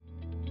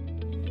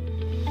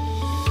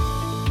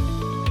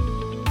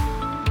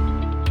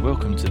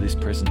Welcome to this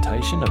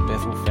presentation of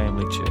Bethel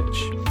Family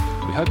Church.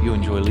 We hope you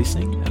enjoy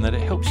listening and that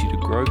it helps you to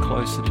grow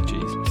closer to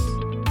Jesus.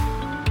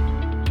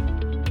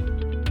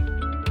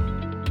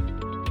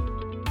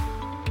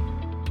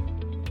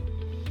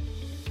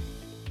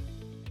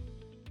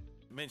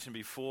 I mentioned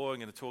before, I'm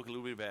going to talk a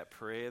little bit about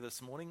prayer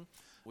this morning.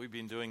 We've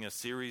been doing a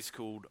series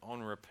called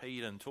On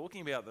Repeat and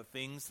talking about the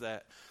things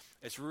that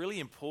it's really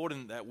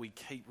important that we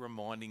keep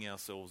reminding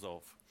ourselves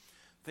of.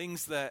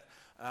 Things that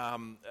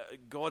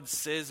God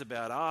says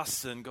about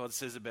us and God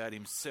says about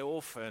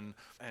himself and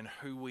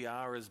who we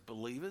are as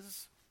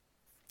believers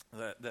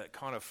that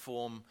kind of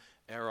form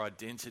our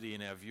identity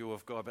and our view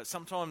of God. But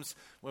sometimes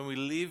when we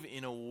live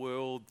in a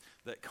world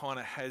that kind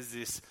of has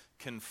this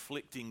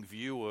conflicting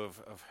view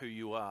of who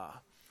you are,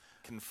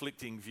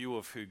 conflicting view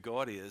of who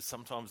God is,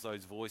 sometimes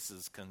those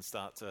voices can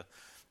start to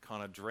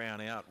kind of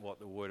drown out what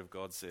the Word of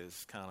God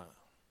says, can't it?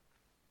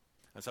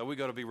 And so we've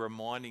got to be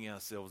reminding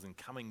ourselves and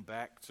coming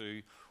back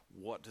to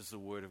what does the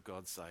Word of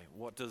God say?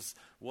 What does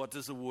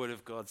the Word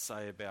of God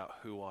say about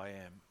who I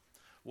am?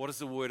 What does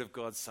the Word of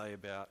God say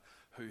about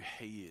who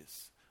He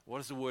is? What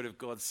does the Word of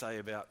God say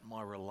about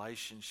my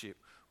relationship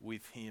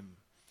with Him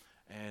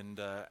and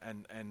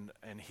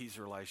His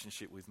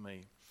relationship with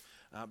me?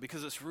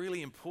 Because it's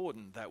really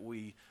important that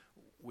we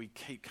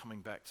keep coming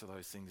back to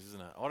those things,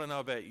 isn't it? I don't know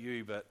about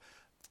you, but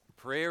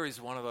prayer is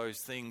one of those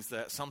things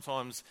that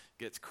sometimes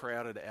gets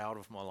crowded out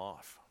of my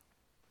life.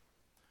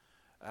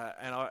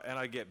 And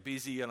I get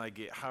busy and I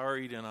get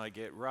hurried and I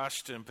get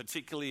rushed, and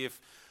particularly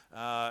if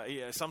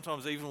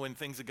sometimes even when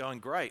things are going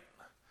great.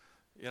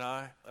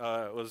 I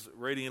was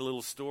reading a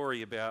little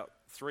story about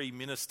 3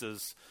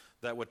 ministers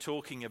that were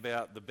talking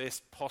about the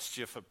best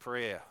posture for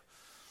prayer.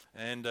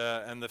 And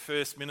the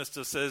first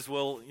minister says,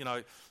 well,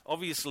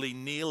 obviously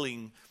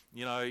kneeling,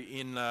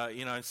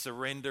 in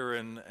surrender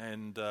and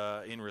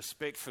in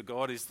respect for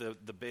God is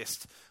the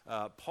best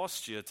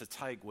posture to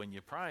take when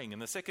you're praying.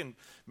 And the second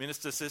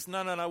minister says,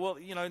 no. Well,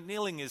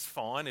 kneeling is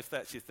fine if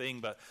that's your thing,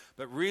 but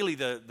really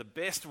the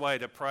best way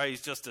to pray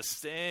is just to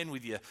stand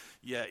with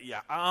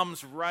your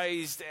arms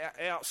raised,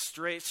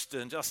 outstretched,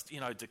 and just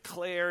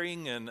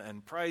declaring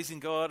and praising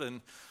God.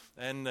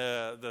 And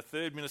the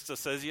third minister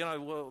says,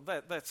 well,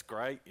 that's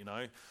great,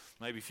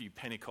 maybe a few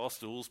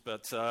Pentecostals,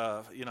 but,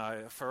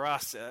 for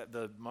us,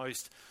 the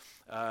most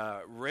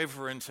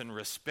reverent and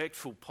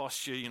respectful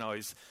posture,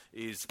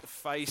 is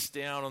face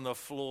down on the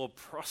floor,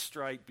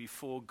 prostrate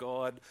before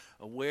God,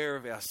 aware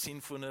of our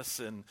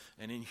sinfulness and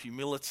in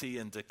humility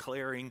and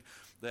declaring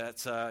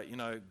that,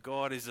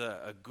 God is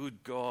a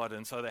good God.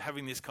 And so they're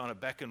having this kind of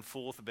back and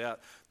forth about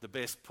the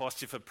best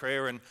posture for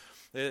prayer. And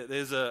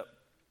there's an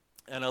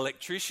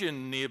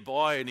electrician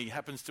nearby, and he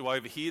happens to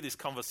overhear this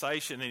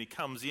conversation, and he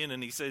comes in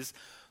and he says,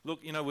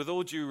 look, with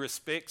all due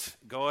respect,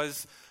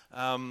 guys,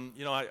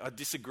 I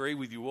disagree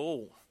with you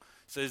all.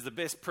 He says, the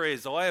best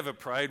prayers I ever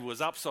prayed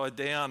was upside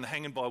down,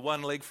 hanging by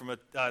one leg from a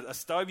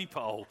stovey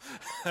pole.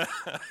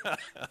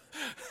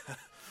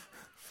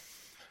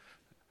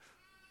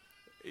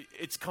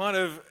 It's kind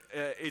of,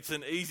 it's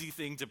an easy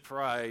thing to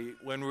pray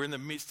when we're in the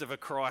midst of a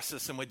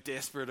crisis and we're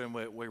desperate and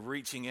we're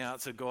reaching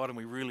out to God and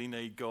we really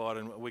need God,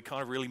 and we're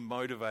kind of really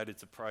motivated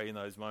to pray in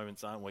those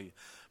moments, aren't we?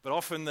 But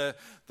often the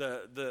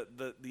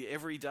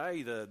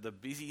everyday, the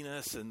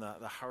busyness and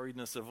the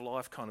hurriedness of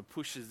life kind of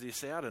pushes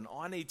this out, and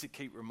I need to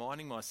keep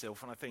reminding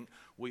myself, and I think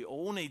we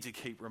all need to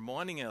keep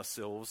reminding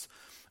ourselves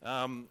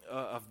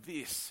of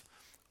this.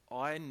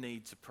 I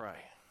need to pray.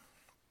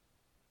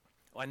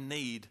 I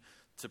need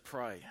to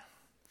pray.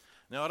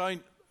 Now, I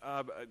don't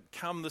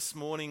come this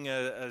morning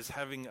as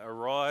having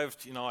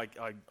arrived.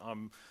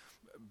 I'm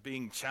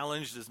being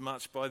challenged as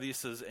much by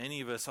this as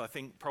any of us. I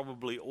think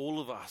probably all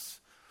of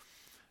us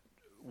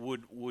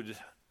would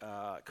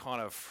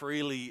kind of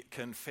freely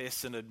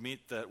confess and admit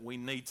that we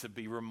need to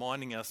be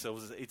reminding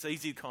ourselves. It's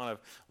easy to kind of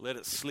let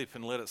it slip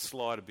and let it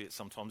slide a bit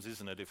sometimes,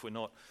 isn't it, if we're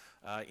not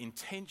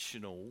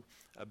intentional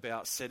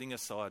about setting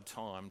aside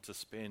time to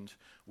spend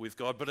with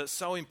God. But it's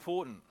so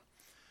important.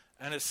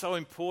 And it's so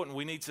important,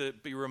 we need to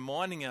be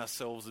reminding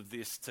ourselves of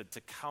this, to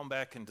come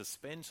back and to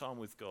spend time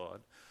with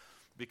God.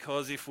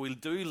 Because if we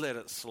do let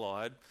it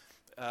slide,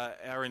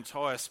 our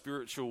entire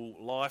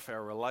spiritual life,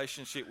 our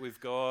relationship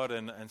with God,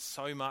 and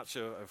so much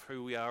of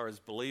who we are as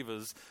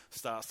believers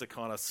starts to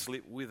kind of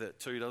slip with it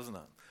too, doesn't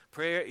it?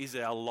 Prayer is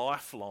our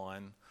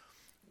lifeline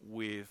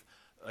with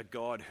a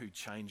God who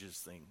changes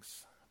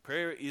things.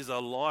 Prayer is a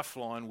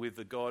lifeline with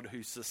the God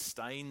who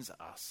sustains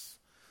us.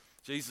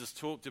 Jesus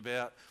talked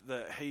about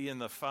that he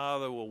and the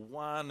Father were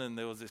one, and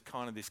there was this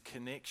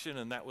connection,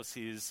 and that was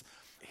his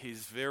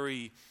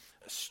very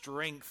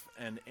strength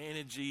and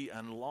energy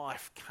and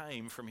life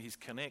came from his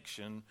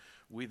connection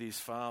with his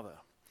Father.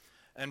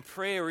 And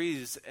prayer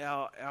is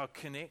our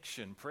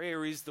connection.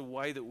 Prayer is the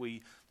way that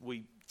we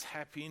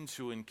tap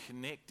into and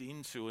connect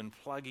into and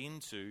plug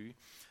into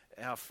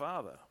our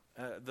Father,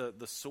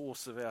 the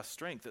source of our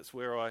strength. That's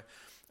where I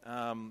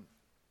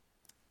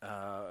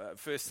 1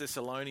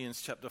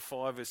 Thessalonians chapter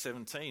 5 verse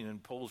 17,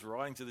 and Paul's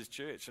writing to this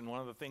church, and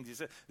one of the things he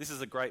said, this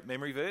is a great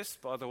memory verse,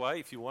 by the way.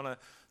 If you want to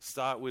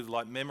start with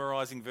like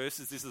memorizing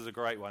verses, this is a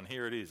great one.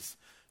 Here it is.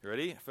 You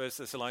ready? 1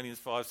 Thessalonians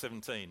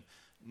 5:17.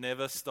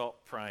 Never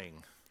stop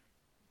praying.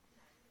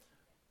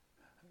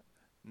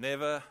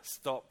 Never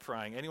stop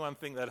praying. Anyone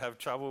think they'd have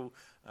trouble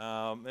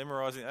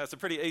memorizing? That's a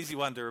pretty easy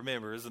one to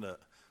remember, isn't it?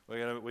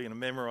 We're going to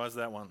memorize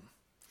that one.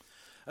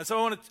 And so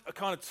I want to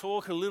kind of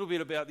talk a little bit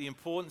about the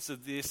importance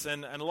of this.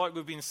 And like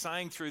we've been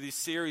saying through this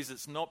series,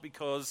 it's not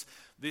because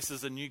this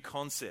is a new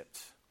concept.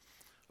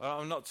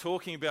 I'm not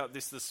talking about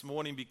this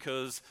morning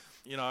because,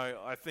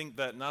 I think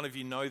that none of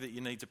you know that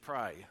you need to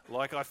pray.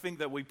 Like, I think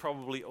that we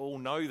probably all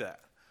know that.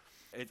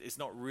 It's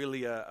not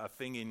really a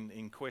thing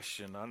in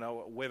question. I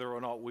know whether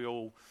or not we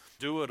all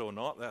do it or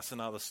not, that's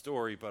another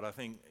story. But I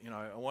think,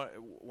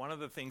 one of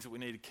the things that we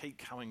need to keep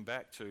coming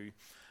back to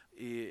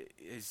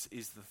is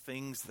the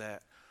things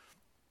that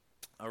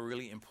are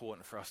really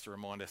important for us to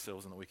remind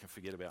ourselves and that we can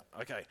forget about.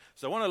 Okay,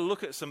 so I want to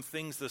look at some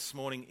things this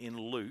morning in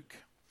Luke,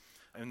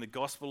 in the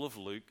Gospel of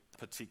Luke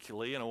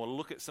particularly, and I want to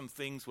look at some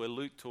things where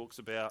Luke talks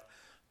about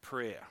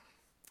prayer.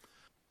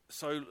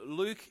 So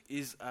Luke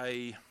is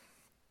a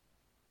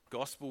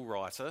gospel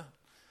writer.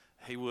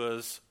 He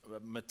was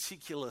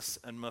meticulous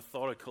and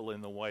methodical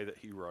in the way that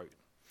he wrote.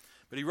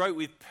 But he wrote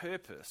with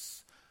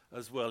purpose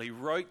as well. He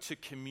wrote to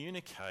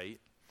communicate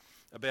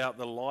about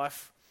the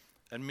life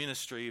and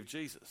ministry of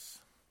Jesus.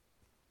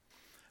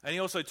 And he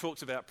also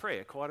talks about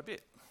prayer quite a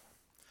bit.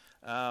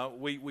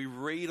 We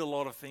read a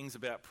lot of things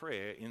about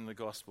prayer in the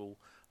Gospel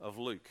of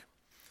Luke.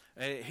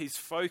 His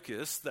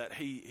focus, that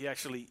he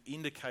actually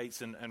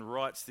indicates and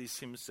writes this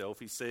himself,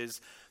 he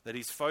says that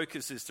his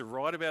focus is to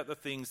write about the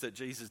things that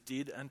Jesus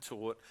did and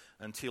taught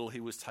until he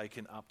was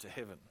taken up to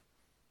heaven.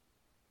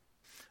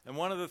 And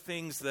one of the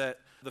things that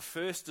the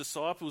first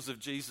disciples of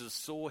Jesus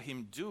saw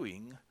him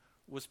doing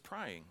was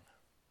praying.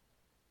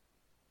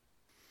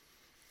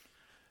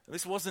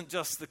 This wasn't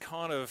just the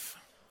kind of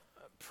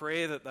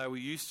prayer that they were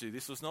used to.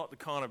 This was not the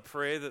kind of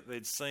prayer that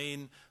they'd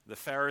seen the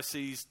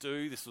Pharisees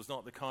do. This was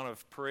not the kind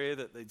of prayer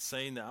that they'd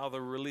seen the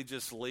other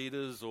religious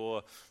leaders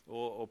or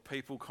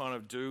people kind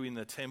of do in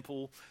the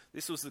temple.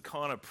 This was the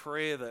kind of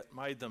prayer that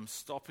made them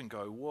stop and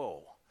go,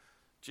 whoa,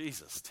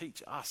 Jesus,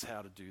 teach us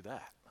how to do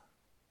that.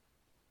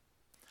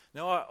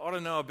 Now, I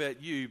don't know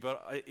about you,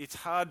 but it's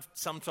hard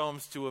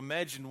sometimes to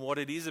imagine what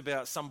it is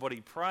about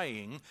somebody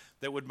praying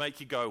that would make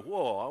you go,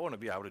 whoa, I want to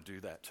be able to do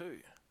that too.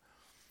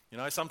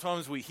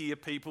 Sometimes we hear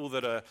people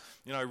that are,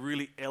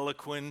 really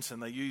eloquent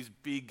and they use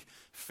big,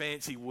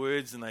 fancy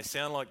words and they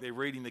sound like they're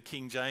reading the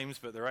King James,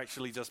 but they're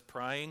actually just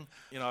praying,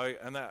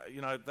 and that,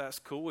 that's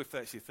cool if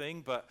that's your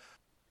thing. But,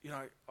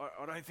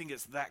 I don't think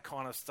it's that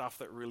kind of stuff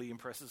that really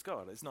impresses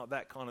God. It's not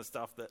that kind of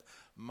stuff that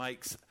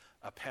makes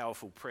a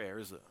powerful prayer,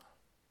 is it?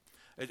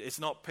 It's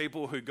not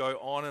people who go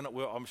on, and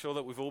I'm sure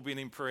that we've all been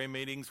in prayer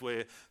meetings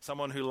where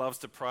someone who loves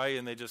to pray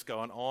and they're just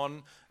going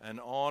on and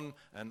on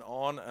and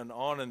on and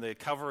on, and they're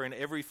covering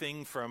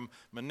everything from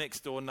my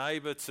next door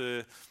neighbour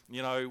to,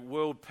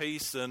 world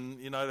peace and,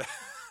 and I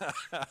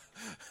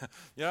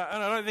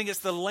don't think it's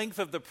the length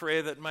of the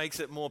prayer that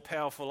makes it more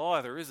powerful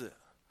either, is it?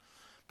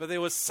 But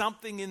there was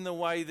something in the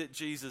way that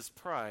Jesus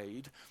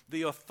prayed,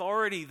 the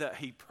authority that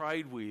he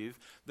prayed with,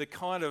 the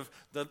kind of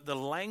the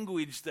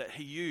language that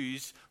he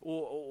used,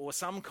 or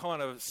some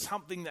kind of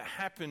something that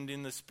happened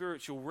in the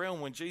spiritual realm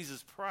when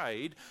Jesus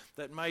prayed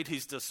that made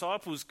his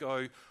disciples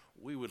go,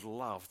 we would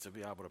love to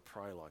be able to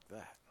pray like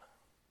that.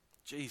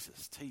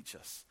 Jesus, teach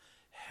us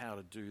how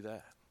to do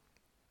that.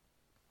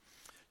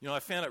 I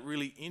found it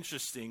really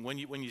interesting when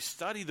you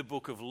study the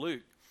book of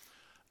Luke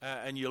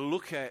and you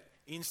look at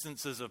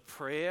instances of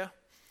prayer.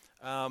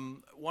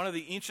 One of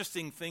the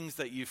interesting things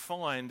that you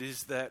find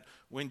is that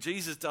when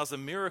Jesus does a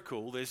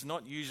miracle, there's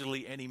not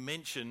usually any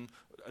mention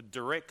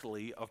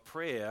directly of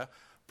prayer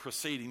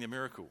preceding the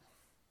miracle.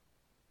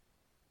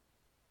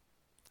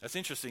 That's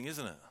interesting,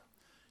 isn't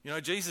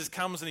it? Jesus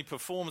comes and he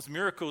performs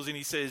miracles and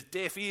he says,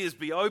 deaf ears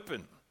be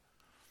open.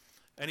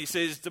 And he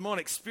says,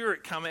 demonic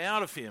spirit come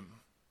out of him.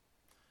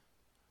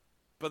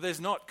 But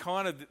there's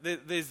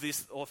there's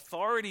this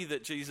authority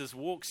that Jesus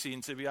walks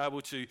in to be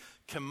able to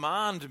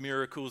command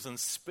miracles and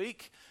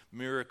speak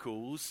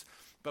miracles,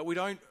 but we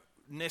don't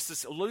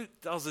necessarily, Luke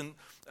doesn't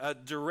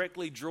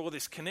directly draw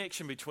this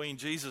connection between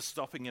Jesus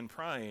stopping and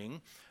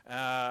praying,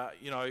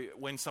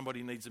 when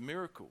somebody needs a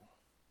miracle.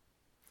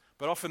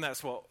 But often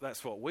that's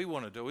what we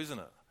want to do, isn't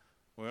it?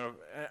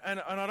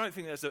 And I don't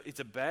think it's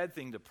a bad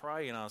thing to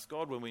pray and ask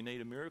God when we need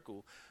a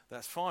miracle.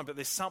 That's fine. But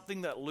there's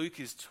something that Luke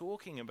is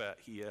talking about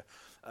here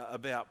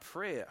about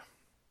prayer.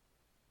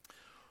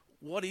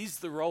 What is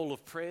the role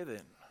of prayer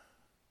then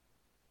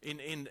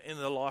in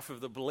the life of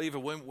the believer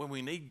when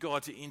we need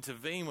God to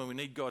intervene, when we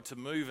need God to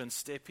move and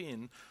step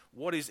in?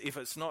 What is, if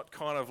it's not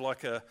kind of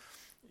like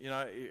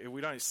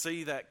we don't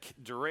see that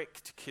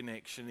direct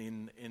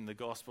connection in the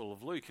Gospel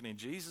of Luke and in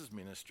Jesus'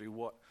 ministry,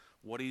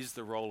 what is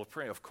the role of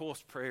prayer? Of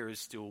course, prayer is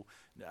still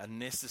a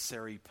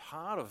necessary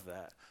part of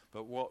that,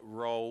 but what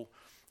role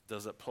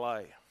does it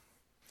play?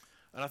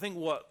 And I think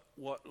what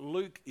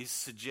Luke is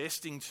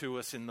suggesting to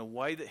us in the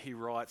way that he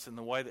writes and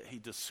the way that he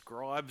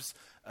describes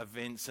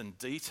events and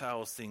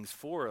details things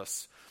for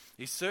us,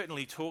 he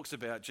certainly talks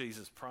about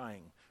Jesus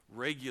praying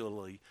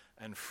regularly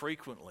and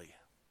frequently.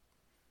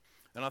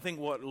 And I think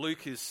what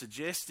Luke is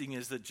suggesting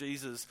is that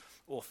Jesus'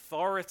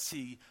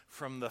 authority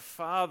from the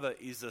Father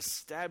is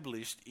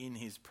established in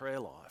his prayer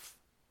life.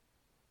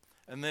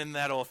 And then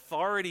that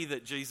authority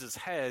that Jesus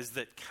has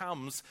that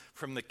comes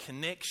from the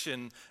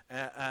connection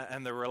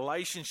and the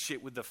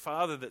relationship with the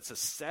Father that's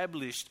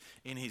established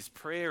in his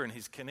prayer and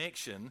his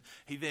connection,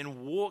 he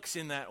then walks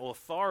in that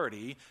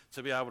authority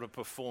to be able to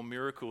perform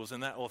miracles.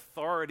 And that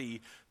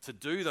authority to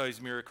do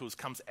those miracles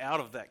comes out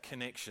of that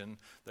connection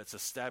that's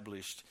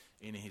established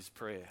in his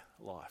prayer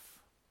life.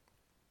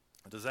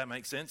 Does that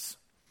make sense?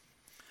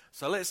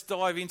 So let's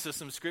dive into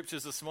some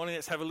scriptures this morning.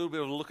 Let's have a little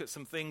bit of a look at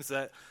some things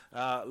that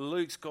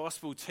Luke's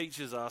gospel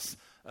teaches us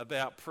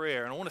about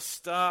prayer. And I want to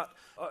start,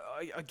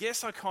 I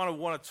guess I kind of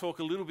want to talk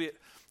a little bit,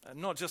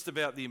 not just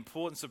about the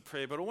importance of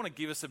prayer, but I want to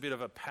give us a bit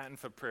of a pattern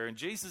for prayer. And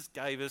Jesus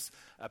gave us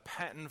a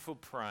pattern for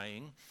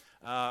praying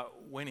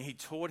when he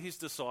taught his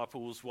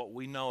disciples what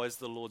we know as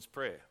the Lord's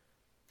Prayer.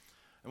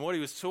 And what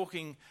he was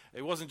talking,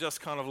 it wasn't just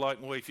kind of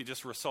like, well, if you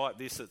just recite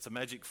this, it's a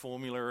magic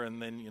formula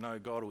and then,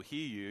 God will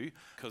hear you,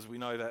 because we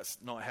know that's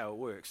not how it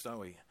works, don't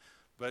we?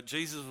 But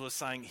Jesus was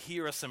saying,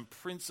 here are some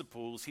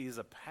principles, here's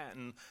a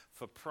pattern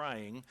for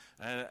praying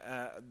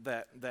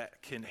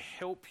that can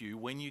help you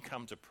when you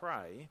come to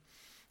pray.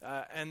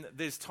 And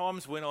there's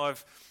times when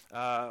I've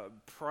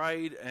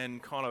prayed and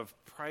kind of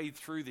prayed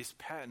through this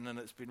pattern and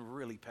it's been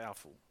really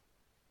powerful.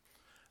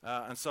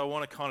 And so I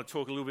want to kind of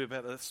talk a little bit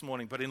about that this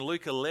morning. But in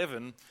Luke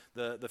 11,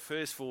 the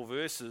first 4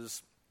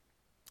 verses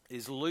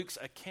is Luke's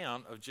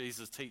account of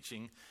Jesus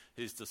teaching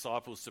his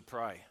disciples to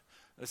pray.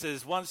 It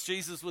says, once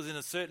Jesus was in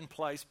a certain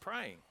place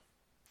praying.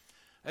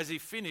 As he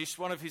finished,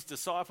 one of his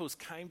disciples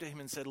came to him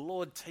and said,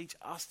 Lord, teach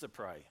us to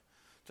pray,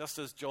 just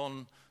as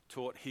John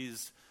taught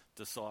his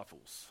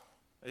disciples.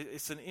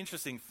 It's an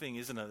interesting thing,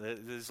 isn't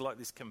it? There's like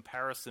this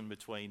comparison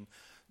between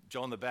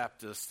John the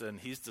Baptist and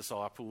his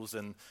disciples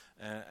and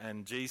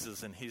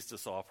Jesus and his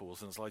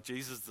disciples. And it's like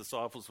Jesus'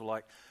 disciples were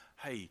like,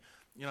 hey,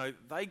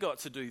 they got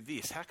to do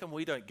this. How come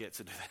we don't get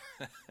to do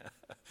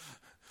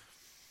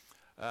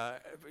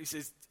that? He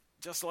says,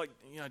 just like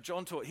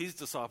John taught his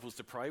disciples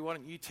to pray, why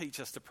don't you teach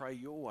us to pray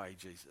your way,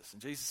 Jesus?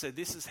 And Jesus said,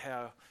 this is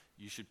how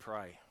you should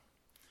pray.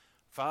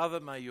 Father,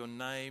 may your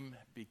name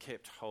be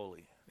kept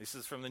holy. This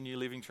is from the New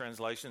Living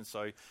Translation,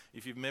 so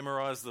if you've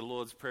memorized the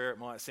Lord's Prayer, it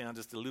might sound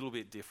just a little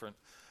bit different.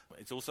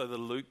 It's also the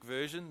Luke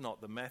version,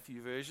 not the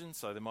Matthew version,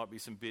 so there might be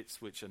some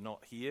bits which are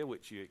not here,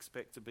 which you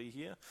expect to be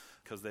here,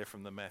 because they're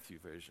from the Matthew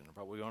version.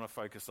 But we want to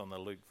focus on the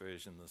Luke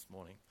version this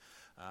morning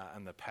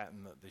and the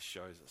pattern that this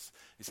shows us.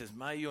 It says,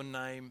 may your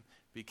name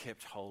be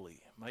kept holy.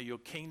 May your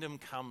kingdom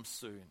come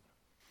soon.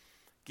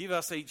 Give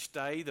us each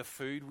day the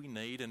food we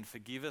need and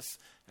forgive us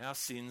our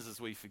sins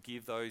as we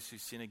forgive those who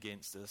sin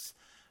against us.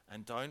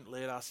 And don't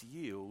let us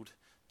yield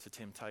to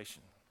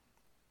temptation.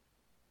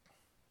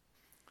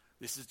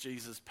 This is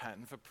Jesus'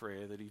 pattern for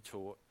prayer that he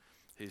taught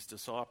his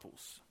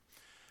disciples.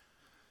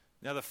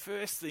 Now, the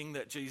first thing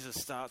that Jesus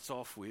starts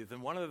off with,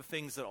 and one of the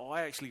things that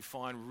I actually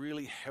find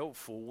really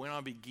helpful when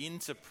I begin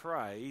to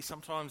pray,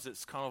 sometimes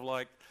it's kind of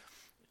like,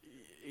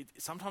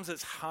 sometimes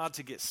it's hard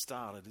to get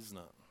started, isn't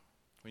it?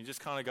 When you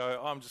just kind of go,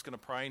 oh, I'm just going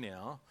to pray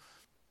now,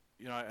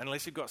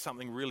 unless you've got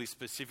something really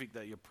specific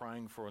that you're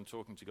praying for and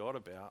talking to God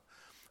about.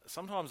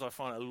 Sometimes I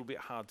find it a little bit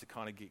hard to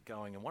kind of get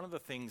going. And one of the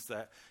things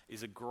that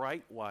is a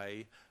great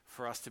way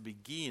for us to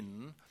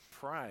begin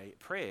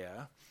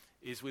prayer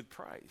is with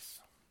praise.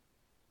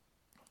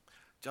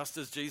 Just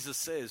as Jesus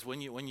says, when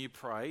you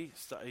pray,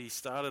 he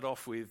started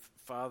off with,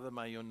 Father,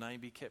 may your name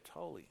be kept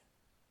holy.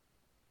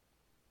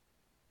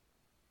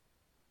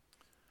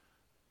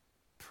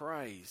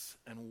 Praise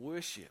and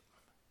worship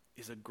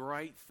is a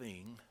great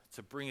thing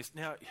to bring us.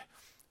 Now,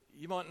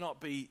 you might not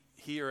be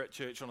here at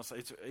church on a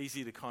Sunday. It's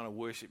easy to kind of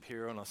worship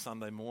here on a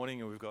Sunday morning,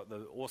 and we've got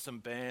the awesome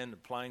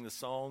band playing the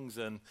songs,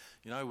 and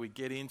we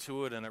get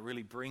into it, and it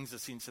really brings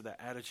us into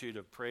the attitude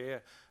of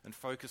prayer and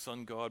focus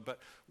on God. But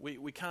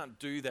we can't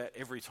do that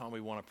every time we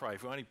want to pray.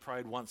 If we only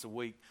prayed once a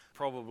week,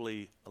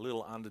 probably a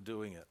little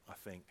underdoing it, I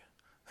think.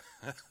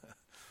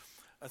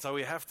 And so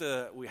we have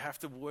to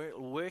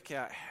work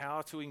out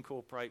how to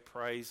incorporate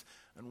praise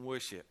and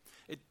worship.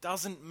 It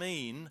doesn't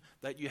mean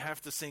that you have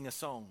to sing a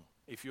song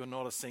if you're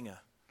not a singer.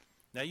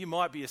 Now, you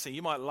might be a singer.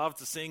 You might love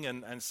to sing,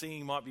 and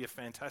singing might be a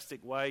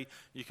fantastic way.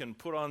 You can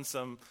put on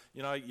some,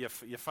 your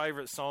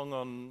favorite song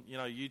on,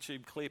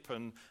 YouTube clip,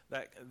 and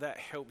that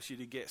helps you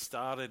to get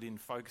started in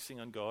focusing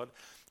on God.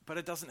 But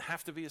it doesn't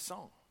have to be a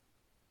song.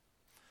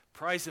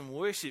 Praise and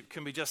worship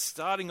can be just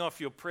starting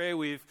off your prayer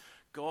with,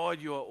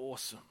 God, you are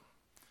awesome.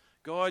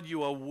 God,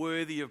 you are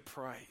worthy of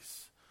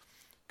praise.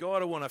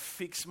 God, I want to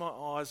fix my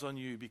eyes on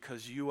you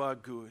because you are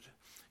good.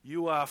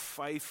 You are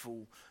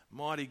faithful,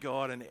 mighty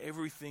God, and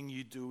everything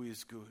you do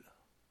is good.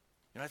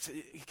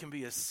 It can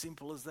be as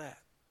simple as that.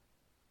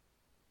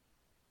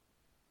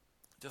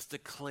 Just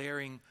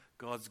declaring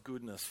God's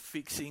goodness,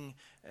 fixing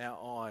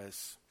our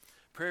eyes.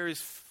 Prayer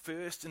is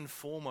first and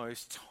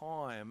foremost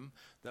time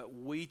that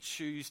we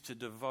choose to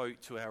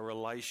devote to our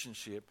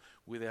relationship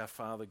with our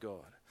Father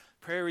God.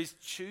 Prayer is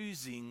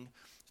choosing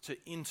to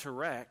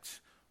interact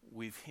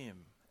with Him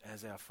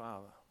as our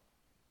Father.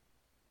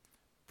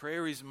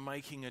 Prayer is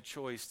making a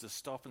choice to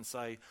stop and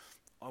say,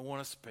 I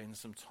want to spend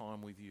some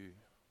time with you.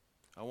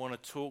 I want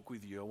to talk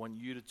with you. I want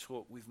you to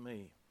talk with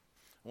me.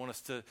 I want us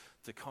to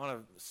kind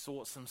of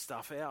sort some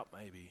stuff out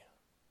maybe.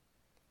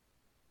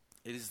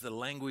 It is the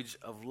language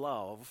of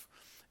love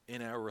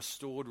in our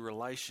restored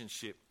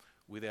relationship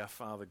with our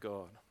Father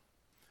God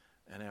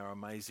and our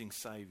amazing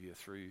Saviour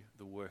through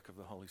the work of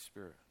the Holy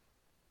Spirit.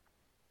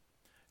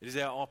 It is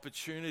our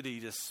opportunity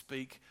to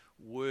speak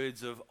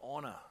words of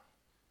honour,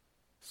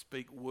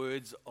 speak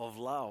words of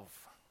love,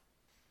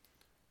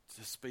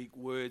 to speak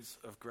words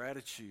of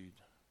gratitude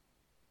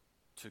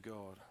to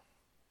God.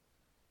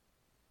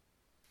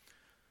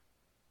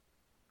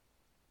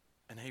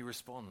 And He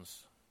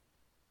responds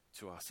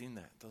to us in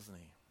that, doesn't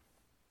He?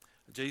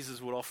 Jesus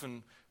would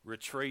often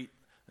retreat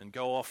and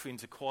go off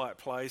into quiet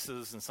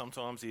places, and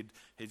sometimes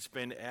he'd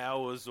spend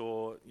hours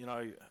or,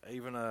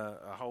 even a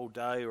whole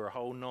day or a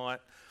whole night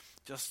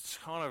just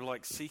kind of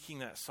like seeking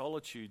that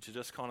solitude to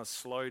just kind of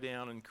slow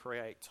down and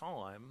create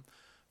time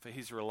for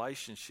His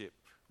relationship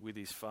with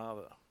His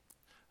Father.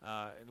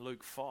 In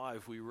Luke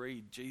 5, we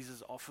read,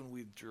 Jesus often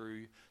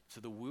withdrew to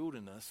the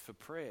wilderness for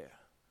prayer.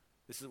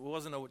 This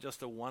wasn't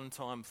just a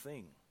one-time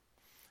thing.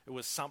 It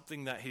was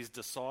something that His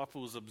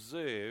disciples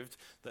observed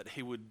that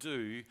He would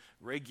do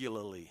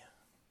regularly.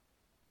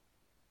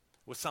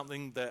 It was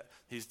something that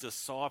His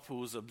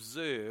disciples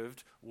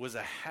observed was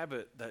a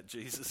habit that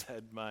Jesus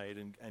had made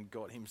and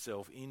got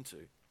Himself into.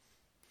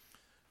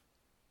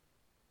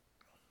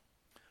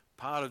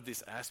 Part of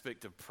this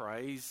aspect of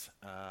praise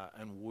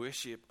and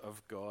worship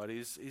of God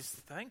is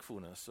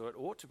thankfulness, or it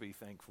ought to be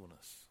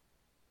thankfulness.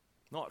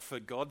 Not for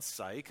God's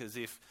sake, as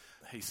if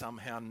He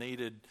somehow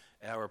needed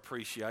our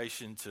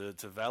appreciation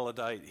to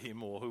validate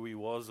Him or who He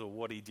was or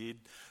what He did.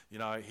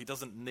 He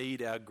doesn't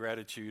need our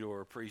gratitude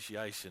or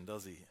appreciation,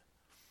 does He?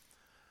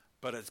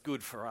 But it's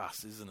good for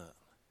us, isn't it?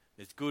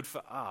 It's good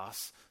for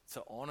us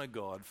to honour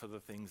God for the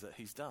things that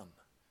He's done.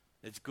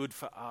 It's good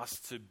for us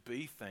to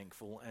be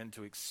thankful and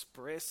to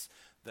express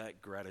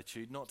that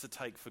gratitude, not to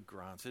take for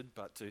granted,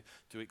 but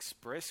to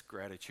express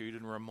gratitude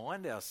and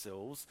remind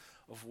ourselves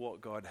of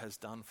what God has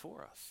done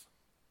for us.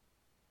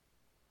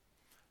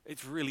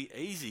 It's really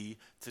easy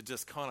to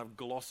just kind of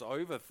gloss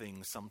over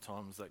things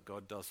sometimes that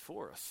God does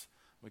for us.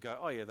 We go,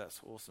 oh yeah, that's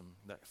awesome.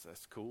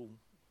 That's cool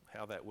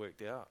how that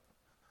worked out.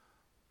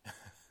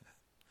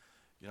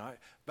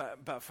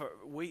 But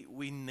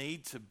we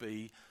need to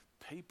be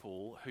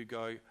people who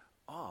go,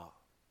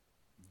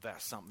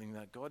 that's something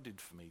that God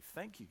did for me.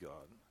 Thank you,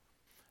 God.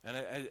 And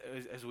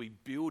as we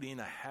build in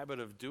a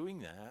habit of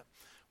doing that,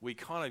 we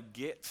kind of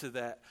get to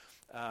that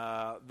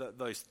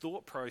those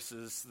thought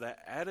processes, that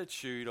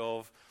attitude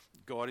of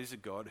God is a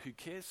God who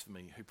cares for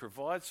me, who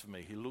provides for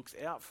me, who looks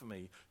out for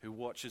me, who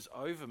watches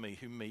over me,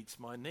 who meets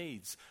my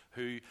needs,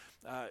 who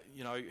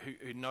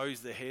knows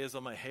the hairs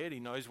on my head. He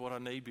knows what I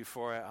need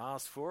before I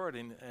ask for it,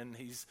 and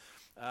He's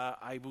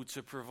able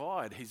to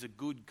provide. He's a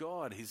good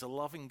God. He's a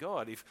loving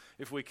God.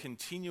 If we're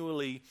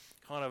continually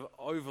kind of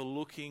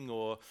overlooking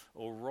or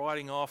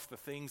writing off the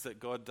things that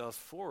God does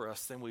for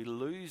us, then we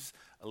lose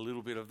a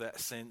little bit of that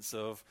sense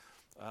of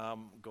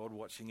God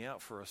watching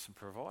out for us and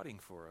providing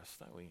for us,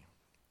 don't we?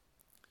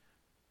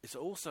 It's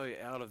also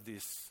out of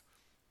this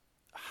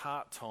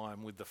heart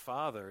time with the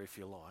Father, if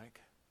you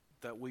like,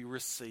 that we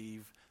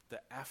receive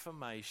the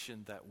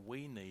affirmation that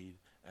we need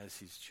as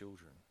His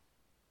children.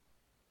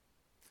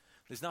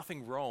 There's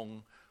nothing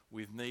wrong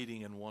with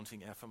needing and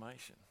wanting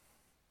affirmation.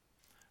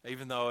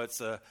 Even though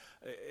it's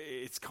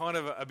kind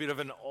of a bit of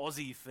an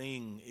Aussie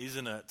thing,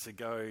 isn't it, to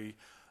go,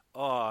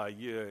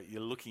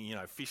 you're looking,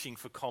 fishing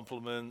for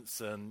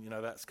compliments, and,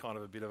 that's kind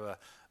of a bit of a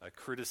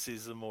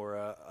criticism or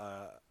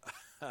a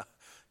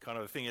kind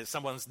of a thing.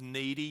 Someone's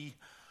needy,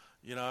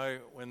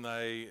 when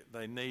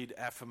they need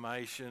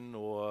affirmation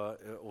or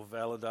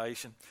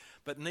validation.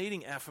 But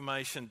needing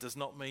affirmation does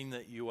not mean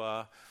that you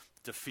are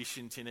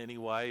deficient in any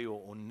way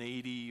or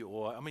needy,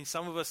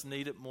 some of us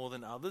need it more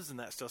than others, and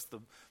that's just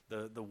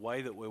the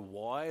way that we're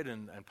wired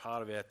and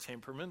part of our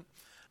temperament.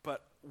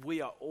 But we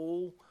are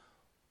all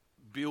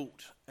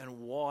built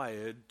and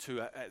wired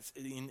to,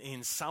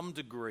 in some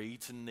degree,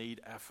 to need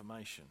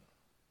affirmation,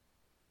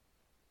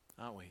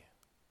 aren't we?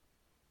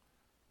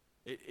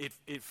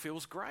 It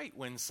feels great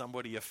when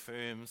somebody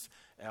affirms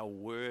our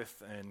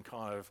worth and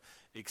kind of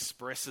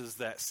expresses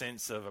that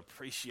sense of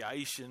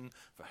appreciation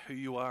for who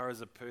you are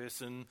as a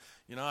person.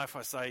 If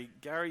I say,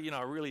 Gary,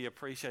 I really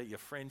appreciate your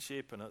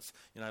friendship, and it's,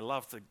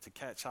 love to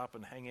catch up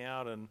and hang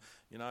out, and,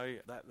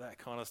 that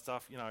kind of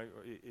stuff,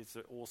 it's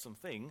an awesome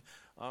thing.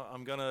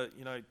 I'm going to,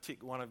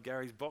 tick one of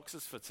Gary's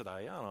boxes for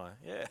today, aren't I?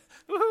 Yeah.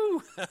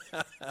 Woohoo!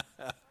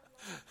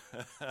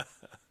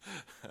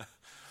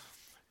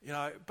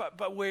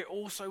 But we're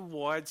also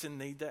wired to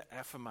need that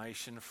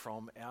affirmation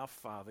from our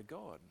Father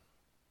God.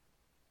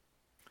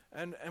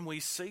 And we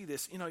see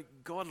this,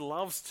 God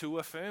loves to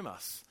affirm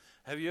us.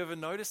 Have you ever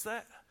noticed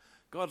that?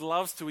 God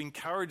loves to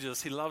encourage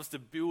us. He loves to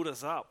build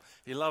us up.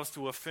 He loves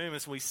to affirm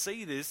us. We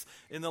see this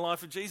in the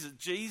life of Jesus.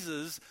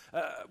 Jesus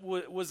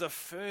was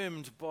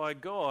affirmed by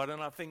God,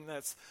 and I think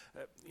that's,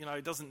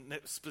 it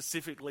doesn't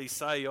specifically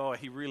say,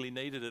 he really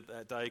needed it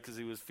that day because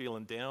he was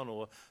feeling down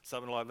or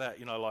something like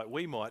that, like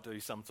we might do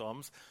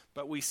sometimes,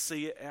 but we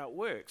see it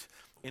outworked.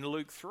 In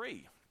Luke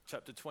 3,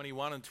 chapter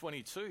 21 and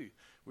 22,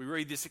 we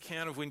read this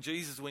account of when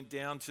Jesus went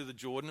down to the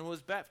Jordan and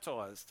was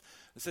baptized.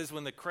 It says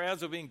when the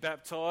crowds were being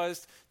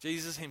baptized,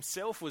 Jesus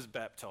himself was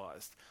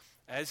baptized.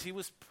 As he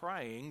was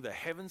praying, the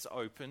heavens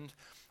opened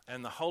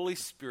and the Holy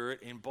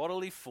Spirit in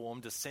bodily form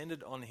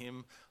descended on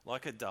him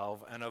like a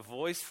dove, and a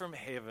voice from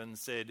heaven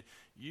said,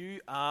 "You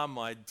are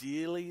my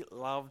dearly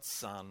loved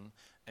Son,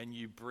 and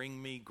you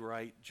bring me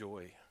great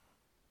joy."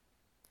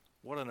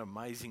 What an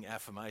amazing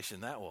affirmation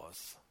that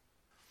was.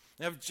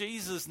 Now, if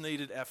Jesus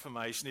needed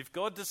affirmation, if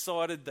God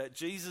decided that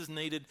Jesus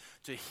needed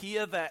to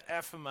hear that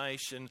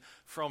affirmation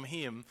from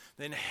him,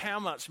 then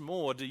how much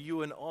more do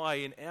you and I,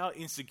 in our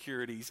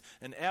insecurities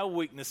and our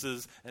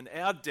weaknesses and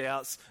our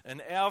doubts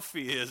and our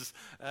fears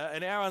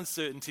and our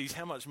uncertainties,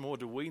 how much more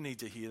do we need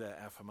to hear that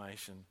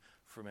affirmation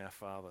from our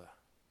Father?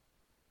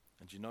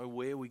 And do you know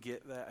where we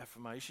get that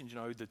affirmation? Do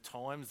you know the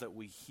times that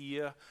we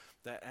hear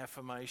that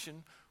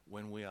affirmation?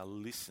 When we are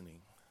listening.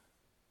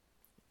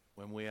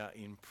 When we are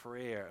in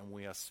prayer and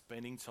we are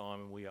spending time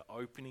and we are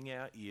opening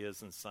our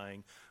ears and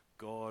saying,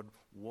 God,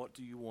 what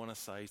do you want to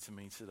say to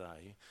me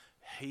today?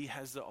 He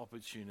has the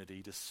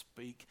opportunity to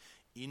speak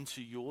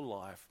into your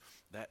life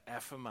that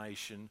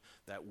affirmation,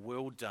 that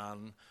well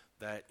done,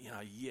 that,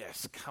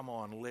 yes, come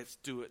on, let's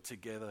do it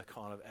together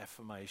kind of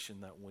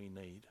affirmation that we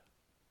need.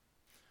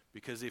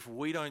 Because if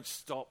we don't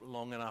stop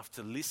long enough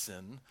to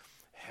listen,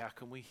 how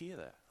can we hear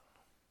that?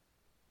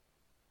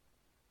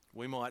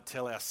 We might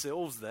tell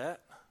ourselves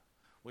that.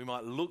 We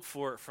might look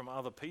for it from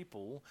other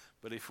people,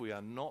 but if we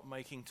are not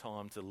making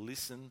time to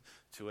listen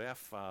to our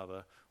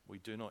Father, we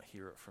do not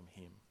hear it from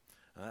him.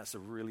 And that's a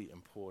really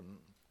important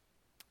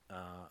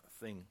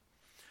thing.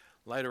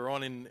 Later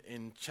on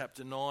in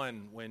chapter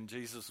 9, when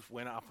Jesus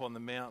went up on the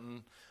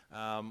mountain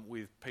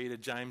with Peter,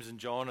 James and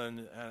John,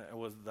 and it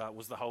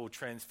was the whole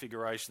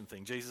transfiguration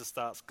thing. Jesus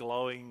starts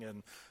glowing,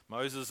 and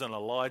Moses and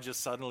Elijah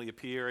suddenly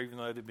appear, even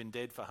though they've been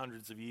dead for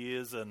hundreds of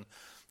years, and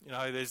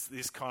there's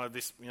this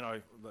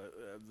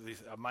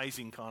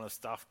amazing kind of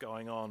stuff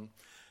going on.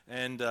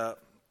 And the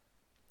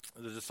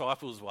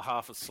disciples were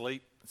half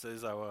asleep. It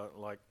says they were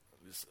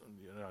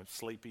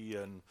sleepy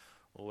and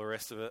all the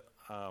rest of it.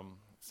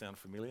 Sound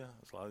familiar?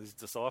 It's like these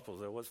disciples,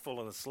 they're always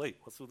falling asleep.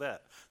 What's with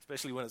that?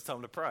 Especially when it's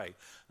time to pray.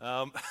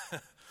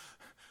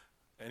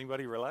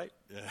 Anybody relate?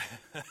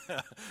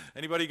 Yeah.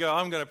 Anybody go,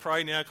 I'm going to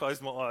pray now,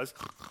 close my eyes.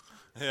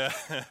 Yeah.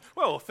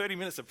 Well, 30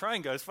 minutes of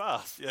praying goes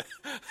fast. Yeah.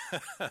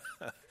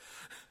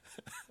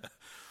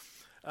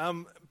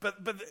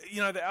 But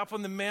they're up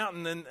on the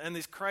mountain and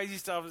this crazy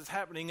stuff is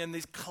happening, and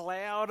this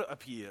cloud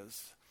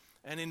appears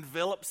and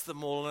envelops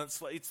them all, and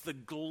it's the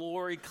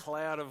glory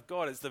cloud of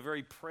God. It's the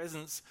very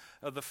presence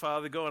of the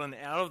Father God, and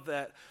out of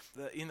that,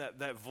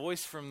 that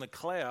voice from the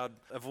cloud,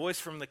 a voice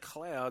from the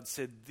cloud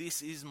said,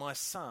 "This is my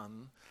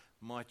Son,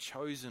 my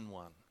chosen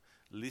one.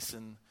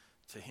 Listen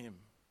to him."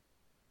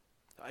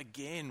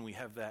 Again, we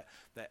have that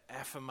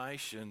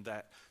affirmation,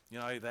 that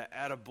that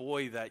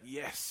attaboy, that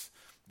yes,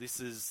 this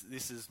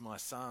is my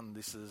Son.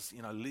 This is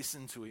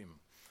listen to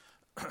him.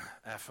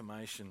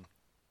 Affirmation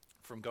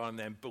from God, and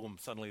then boom,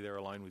 suddenly they're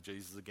alone with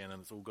Jesus again,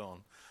 and it's all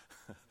gone.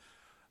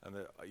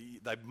 And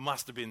they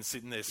must have been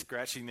sitting there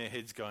scratching their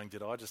heads, going,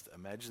 "Did I just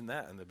imagine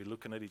that?" And they'd be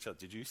looking at each other.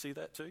 "Did you see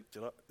that too?"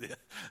 Did I? Yeah.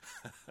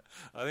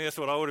 I think that's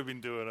what I would have been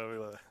doing. I'd be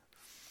like,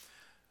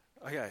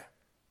 okay.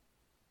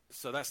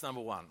 So that's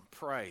number one.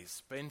 Pray.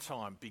 Spend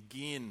time.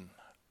 Begin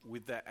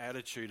with that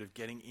attitude of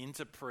getting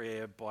into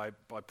prayer by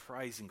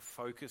praising.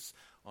 Focus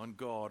on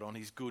God, on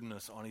his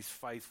goodness, on his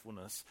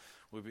faithfulness.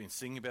 We've been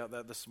singing about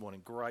that this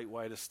morning. Great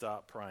way to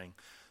start praying.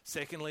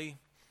 Secondly,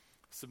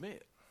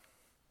 submit.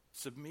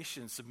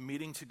 Submission,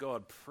 submitting to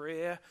God.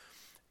 Prayer,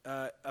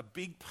 a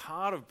big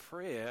part of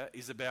prayer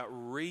is about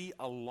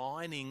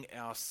realigning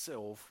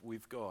ourselves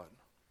with God.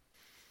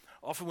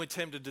 Often we're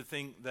tempted to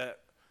think that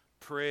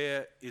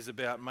prayer is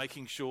about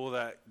making sure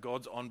that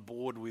God's on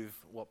board with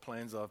what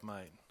plans I've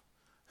made.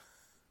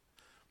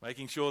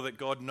 Making sure that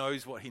God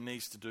knows what he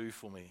needs to do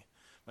for me.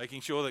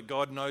 Making sure that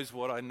God knows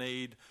what I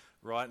need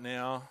right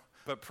now.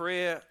 But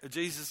prayer,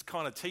 Jesus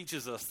kind of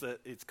teaches us that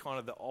it's kind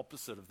of the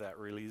opposite of that,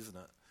 really, isn't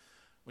it?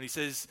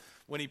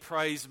 When he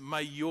prays,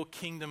 "May your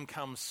kingdom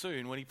come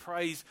soon," when he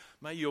prays,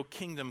 "May your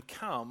kingdom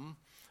come,"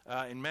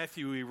 in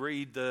Matthew we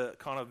read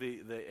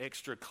the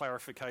extra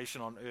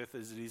clarification, "on earth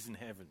as it is in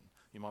heaven."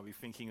 You might be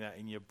thinking that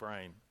in your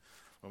brain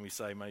when we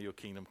say, "May your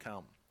kingdom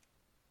come."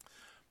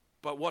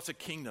 But what's a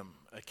kingdom?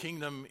 A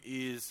kingdom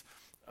is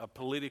a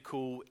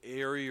political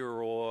area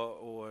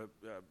or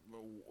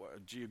a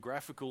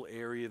geographical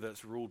area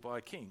that's ruled by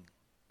a king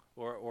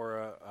or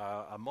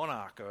a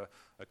monarch,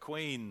 a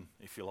queen,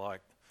 if you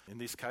like. In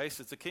this case,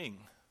 it's a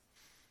king.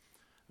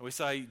 And we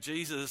say,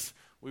 Jesus,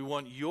 we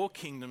want your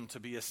kingdom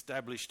to be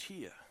established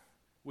here.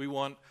 We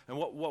want, and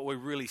what we're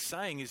really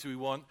saying is we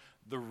want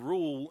the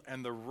rule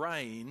and the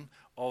reign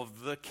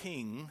of the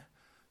king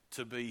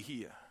to be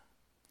here.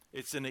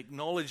 It's an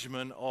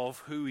acknowledgement of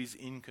who is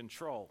in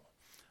control,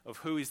 of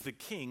who is the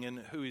king and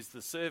who is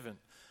the servant.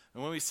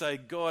 And when we say,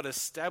 God,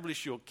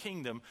 establish your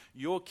kingdom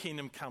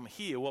come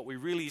here, what we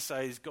really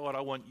say is, God,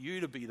 I want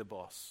you to be the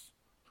boss.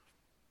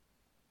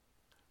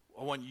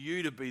 I want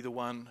you to be the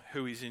one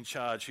who is in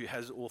charge, who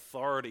has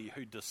authority,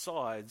 who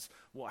decides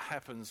what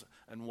happens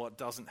and what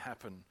doesn't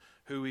happen,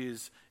 who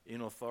is in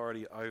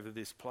authority over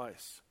this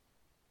place.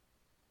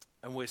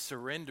 And we're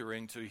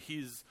surrendering to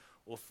his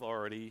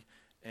authority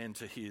and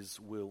to his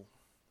will.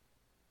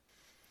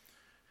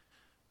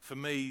 For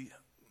me,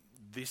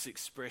 this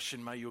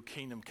expression, may your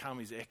kingdom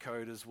come, is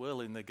echoed as well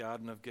in the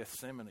Garden of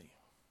Gethsemane.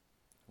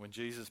 When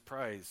Jesus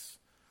prays,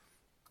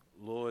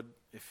 Lord,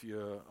 if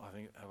you're,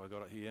 have I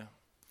got it here?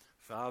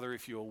 Father,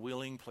 if you're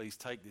willing, please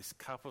take this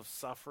cup of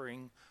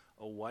suffering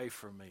away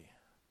from me.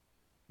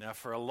 Now,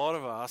 for a lot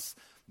of us,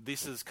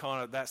 that's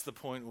the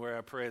point where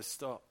our prayers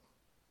stop.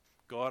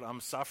 God, I'm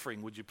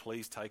suffering. Would you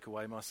please take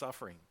away my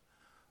suffering?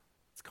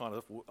 It's kind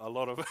of a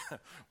lot of,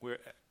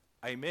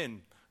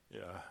 amen.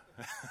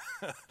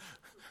 Yeah.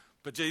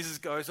 But Jesus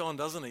goes on,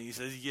 doesn't he? He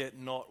says, yet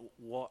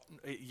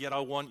I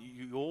want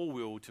your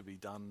will to be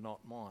done, not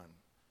mine.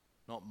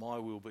 Not my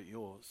will, but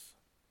yours.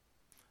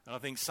 And I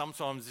think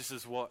sometimes this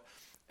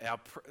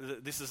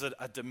is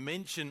a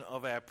dimension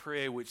of our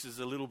prayer which is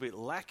a little bit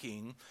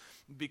lacking,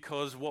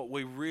 because what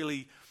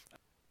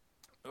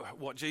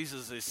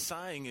Jesus is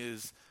saying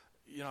is,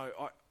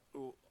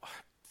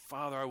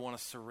 Father, I want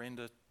to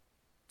surrender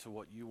to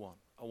what you want.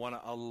 I want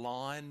to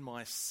align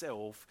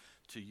myself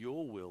to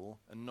your will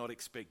and not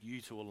expect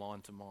you to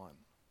align to mine.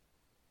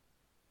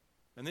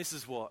 And this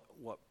is what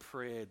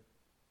prayer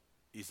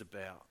is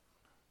about.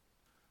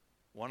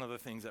 One of the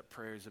things that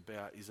prayer is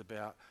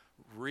about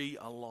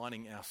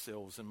realigning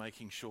ourselves and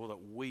making sure that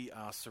we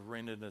are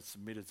surrendered and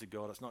submitted to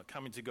God. It's not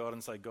coming to God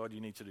and say, God,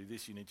 you need to do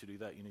this, you need to do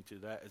that, you need to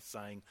do that. It's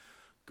saying,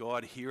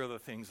 God, here are the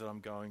things that I'm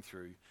going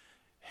through.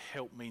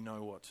 Help me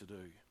know what to do.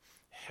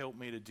 Help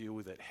me to deal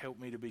with it. Help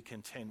me to be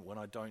content when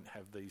I don't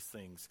have these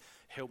things.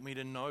 Help me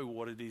to know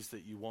what it is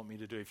that you want me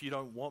to do. If you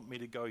don't want me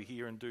to go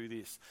here and do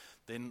this,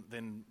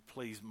 then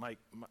please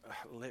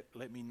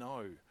let me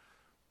know.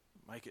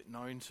 Make it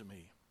known to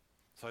me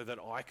so that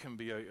I can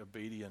be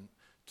obedient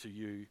to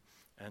you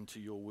and to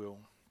your will.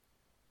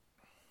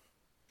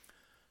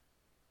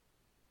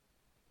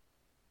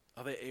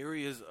 Are there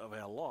areas of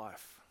our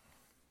life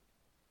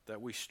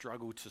that we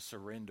struggle to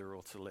surrender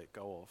or to let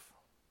go of?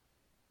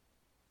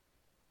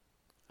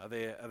 Are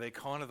there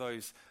kind of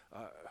those,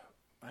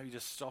 maybe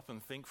just stop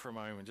and think for a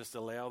moment, just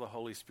allow the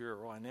Holy Spirit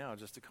right now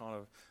just to kind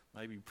of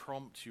maybe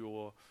prompt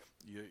your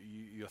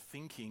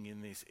thinking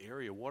in this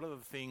area. What are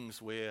the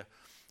things where,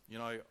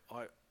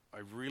 I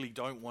really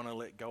don't want to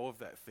let go of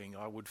that thing?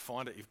 I would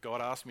find it, if God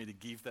asked me to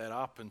give that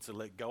up and to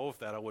let go of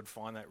that, I would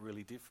find that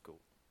really difficult.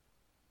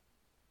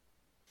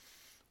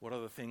 What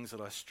are the things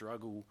that I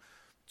struggle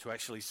to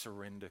actually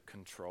surrender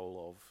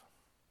control of?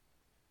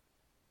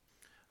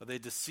 Are there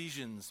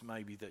decisions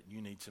maybe that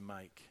you need to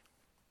make,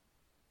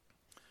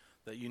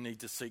 that you need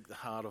to seek the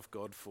heart of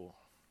God for?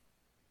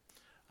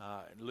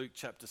 In Luke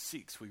chapter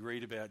 6, we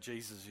read about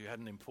Jesus who had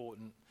an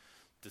important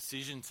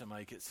decision to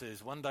make. It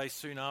says, one day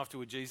soon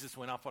afterward, Jesus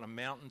went up on a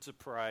mountain to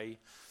pray,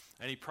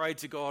 and he prayed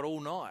to God all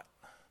night.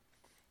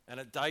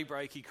 And at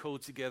daybreak, he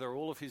called together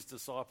all of his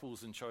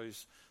disciples and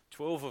chose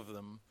 12 of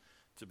them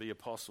to be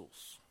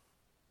apostles.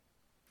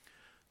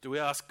 Do we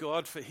ask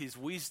God for his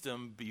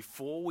wisdom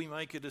before we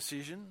make a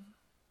decision?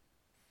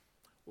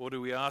 Or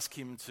do we ask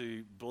him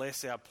to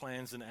bless our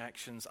plans and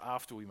actions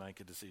after we make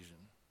a decision?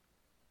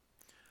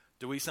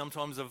 Do we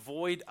sometimes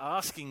avoid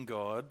asking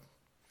God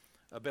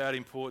about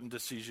important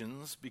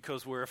decisions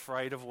because we're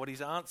afraid of what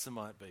his answer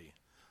might be?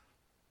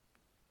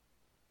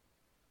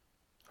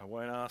 I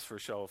won't ask for a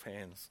show of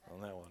hands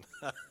on that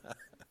one.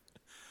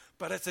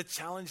 But it's a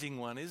challenging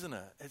one, isn't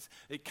it?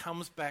 It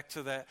comes back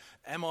to that,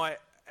 am I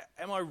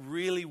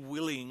really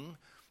willing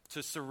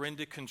to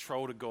surrender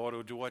control to God,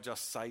 or do I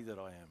just say that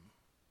I am?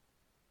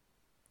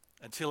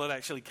 Until it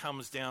actually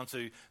comes down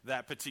to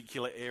that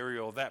particular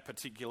area or that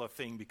particular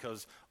thing,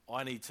 because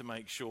I need to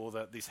make sure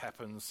that this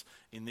happens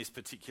in this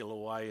particular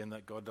way and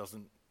that God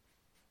doesn't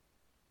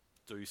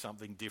do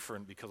something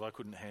different because I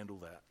couldn't handle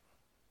that.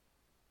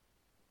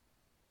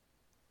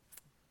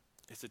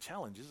 It's a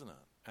challenge, isn't it?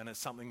 And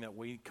it's something that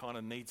we kind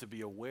of need to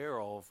be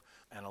aware of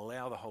and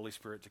allow the Holy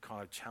Spirit to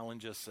kind of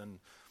challenge us. And,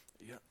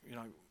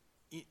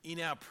 in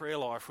our prayer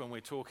life, when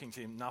we're talking to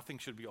him, nothing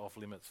should be off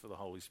limits for the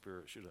Holy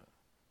Spirit, should it?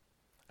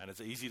 And it's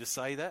easy to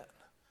say that,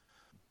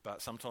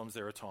 but sometimes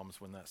there are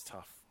times when that's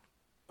tough.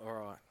 All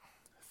right.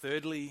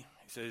 Thirdly,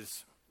 he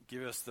says,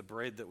 give us the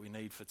bread that we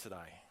need for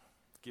today.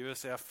 Give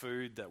us our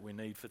food that we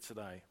need for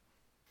today.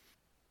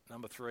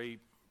 Number 3,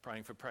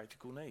 praying for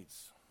practical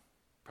needs.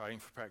 Praying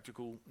for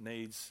practical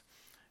needs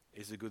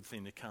is a good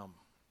thing to come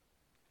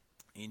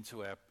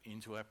into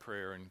our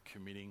prayer and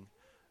committing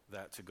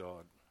that to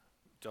God.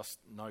 just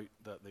note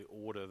that the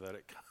order that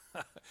it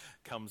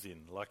comes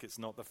in. Like it's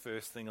not the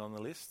first thing on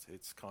the list.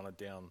 It's kind of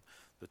down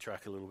the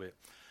track a little bit.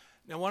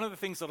 Now, one of the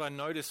things that I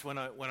noticed when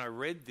I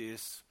read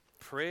this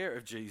prayer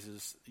of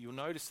Jesus, you'll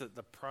notice that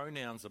the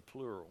pronouns are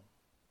plural.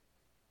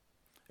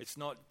 It's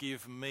not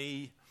give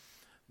me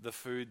the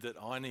food that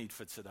I need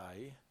for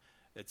today.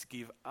 It's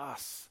give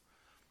us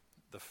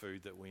the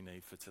food that we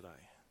need for today.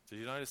 Did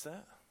you notice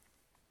that?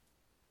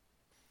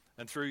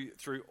 And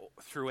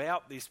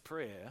throughout this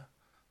prayer,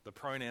 the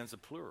pronouns are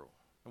plural.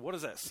 And what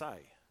does that say?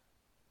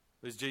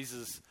 Is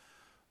Jesus,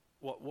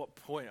 what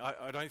point?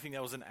 I don't think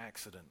that was an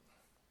accident.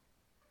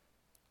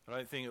 I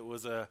don't think it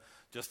was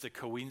just a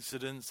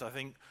coincidence. I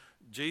think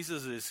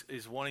Jesus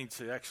is wanting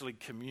to actually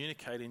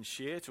communicate and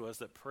share to us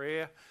that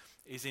prayer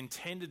is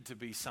intended to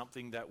be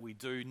something that we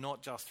do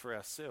not just for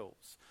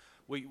ourselves.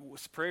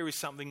 Prayer is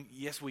something,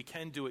 yes, we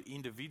can do it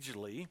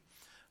individually,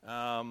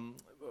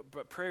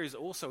 but prayer is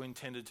also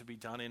intended to be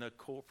done in a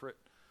corporate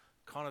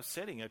kind of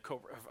setting, a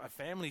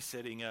family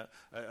setting,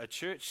 a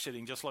church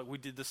setting, just like we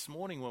did this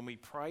morning when we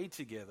prayed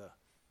together.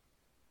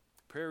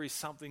 Prayer is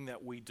something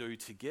that we do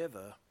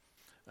together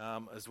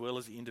as well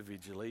as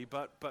individually,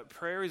 but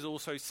prayer is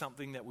also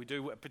something that we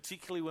do,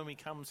 particularly when we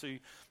come to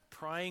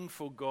praying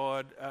for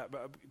God,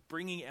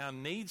 bringing our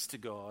needs to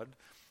God,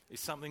 is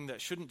something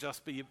that shouldn't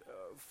just be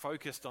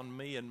focused on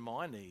me and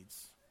my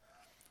needs,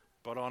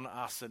 but on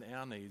us and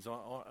our needs,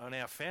 on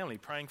our family,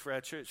 praying for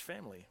our church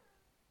family.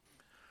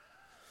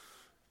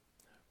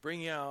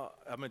 Bringing our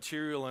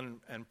material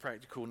and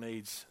practical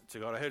needs to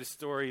God. I heard a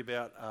story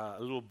about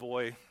a little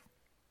boy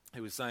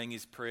who was saying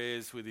his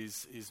prayers with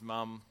his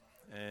mum,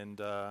 and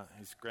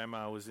his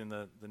grandma was in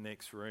the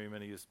next room,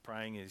 and he was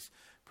praying,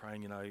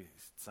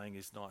 saying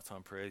his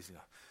nighttime prayers,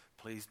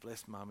 please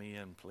bless mummy,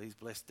 and please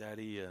bless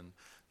daddy, and,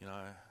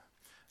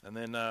 and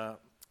then,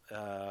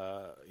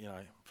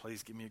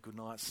 please give me a good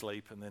night's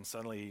sleep. And then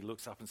suddenly he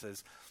looks up and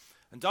says,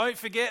 and don't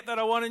forget that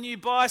I want a new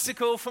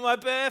bicycle for my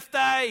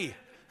birthday.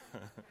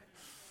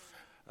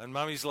 And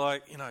mummy's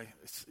like,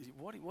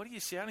 what are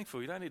you shouting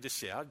for? You don't need to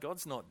shout.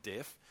 God's not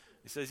deaf.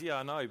 He says, yeah,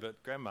 I know,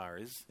 but Grandma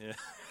is. Yeah.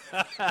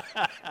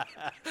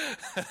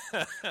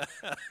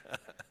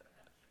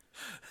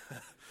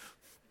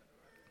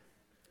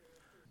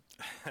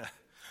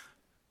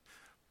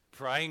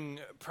 Praying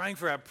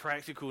for our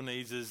practical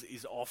needs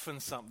is often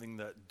something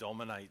that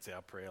dominates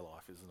our prayer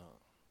life, isn't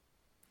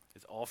it?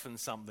 It's often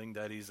something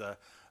that is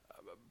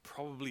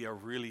probably a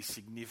really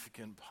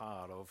significant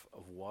part of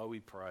why we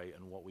pray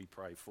and what we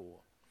pray for.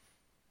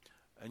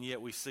 And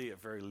yet we see it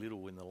very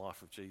little in the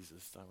life of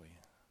Jesus, don't we?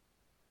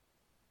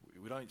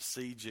 We don't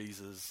see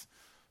Jesus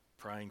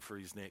praying for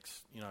his next,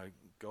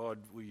 God,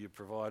 will you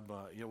provide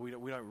my, we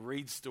don't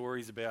read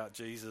stories about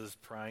Jesus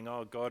praying,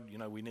 oh God,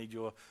 we need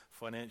your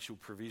financial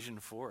provision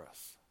for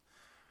us.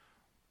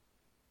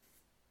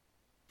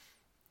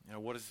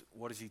 What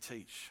does he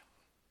teach?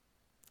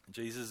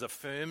 Jesus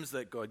affirms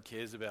that God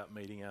cares about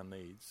meeting our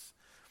needs,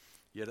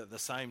 yet at the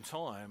same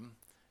time,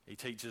 he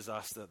teaches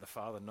us that the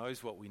Father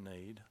knows what we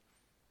need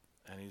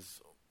and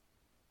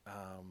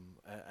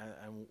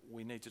and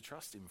we need to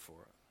trust him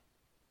for it.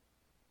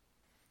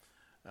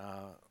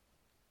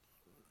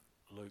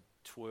 Luke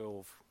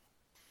 12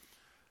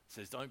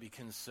 says, don't be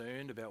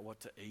concerned about what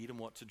to eat and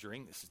what to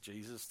drink. This is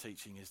Jesus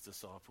teaching his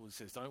disciples. He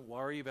says, don't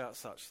worry about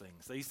such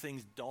things. These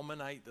things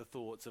dominate the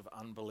thoughts of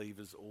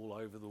unbelievers all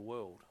over the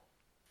world.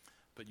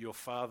 But your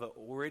Father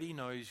already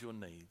knows your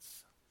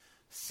needs.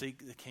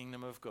 Seek the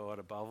kingdom of God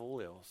above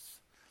all else,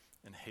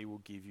 and he will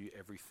give you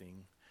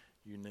everything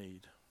you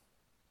need.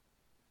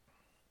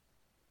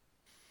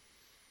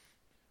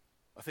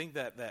 I think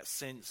that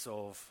sense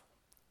of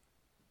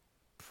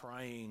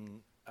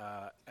praying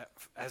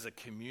as a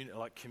community,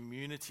 like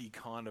community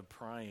kind of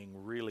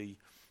praying, really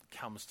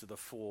comes to the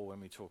fore when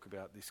we talk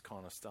about this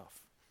kind of stuff.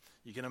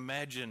 You can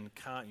imagine,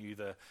 can't you,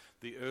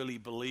 the early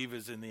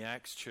believers in the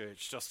Acts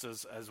church, just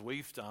as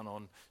we've done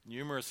on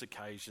numerous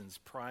occasions,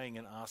 praying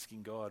and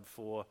asking God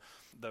for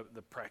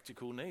the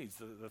practical needs,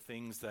 the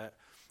things that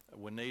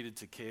were needed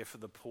to care for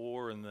the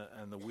poor and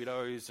the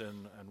widows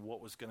and what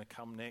was going to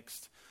come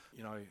next,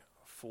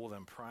 for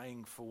them,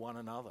 praying for one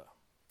another.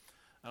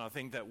 And I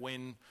think that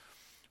when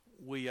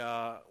we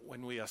are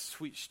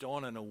switched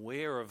on and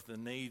aware of the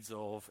needs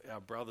of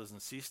our brothers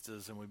and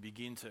sisters, and we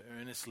begin to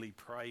earnestly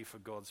pray for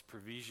God's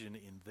provision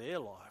in their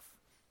life,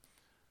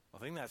 I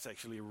think that's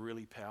actually a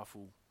really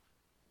powerful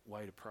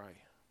way to pray.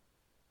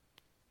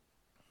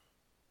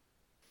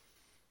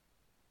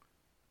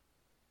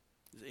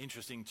 It's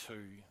interesting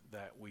too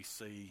that we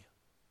see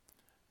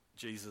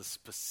Jesus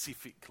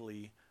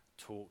specifically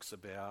talks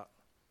about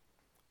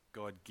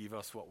God, give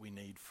us what we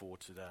need for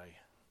today.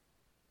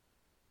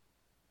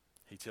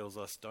 He tells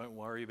us, don't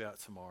worry about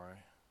tomorrow.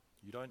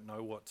 You don't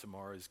know what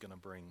tomorrow is going to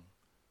bring.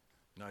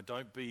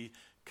 Don't be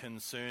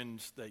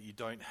concerned that you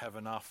don't have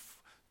enough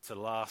to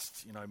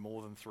last,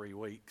 more than 3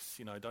 weeks.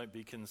 Don't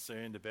be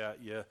concerned about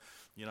your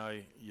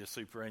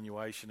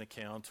superannuation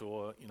account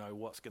or,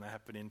 what's going to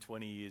happen in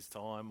 20 years'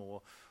 time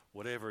or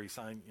whatever. He's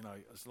saying,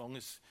 as long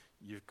as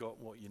you've got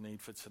what you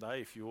need for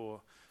today, if you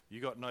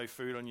got no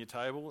food on your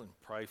table, and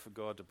pray for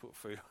God to put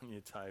food on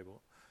your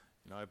table.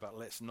 But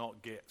let's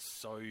not get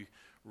so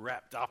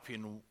wrapped up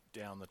in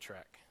down the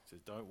track. He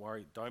says, don't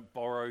worry, don't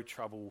borrow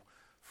trouble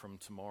from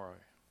tomorrow.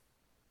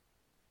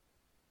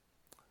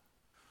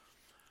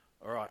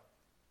 All right.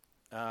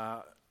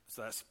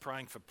 So that's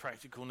praying for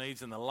practical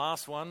needs. And the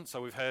last one,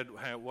 so we've had,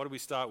 what did we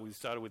start with? We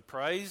started with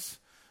praise.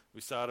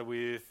 We started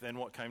with, then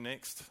what came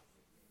next?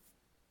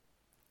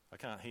 I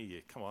can't hear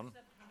you. Come on.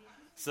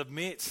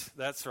 Submit.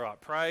 That's right.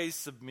 Praise,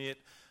 submit,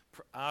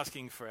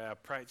 asking for our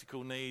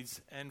practical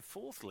needs. And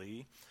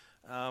fourthly,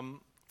 our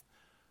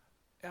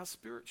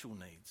spiritual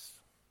needs.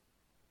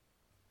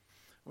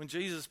 When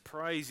Jesus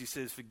prays, he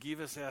says, forgive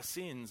us our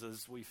sins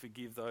as we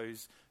forgive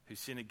those who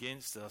sin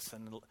against us,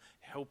 and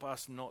help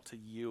us not to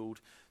yield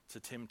to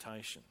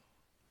temptation.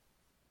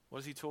 What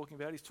is he talking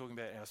about? He's talking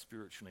about our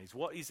spiritual needs.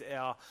 What is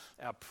our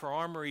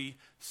primary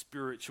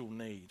spiritual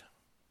need?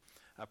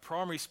 Our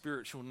primary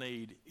spiritual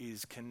need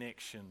is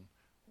connection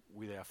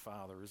with our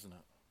Father, isn't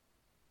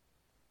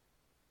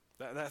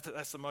it?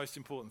 That's the most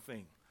important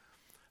thing.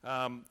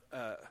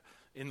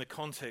 In the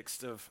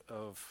context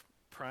of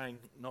praying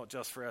not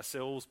just for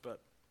ourselves, but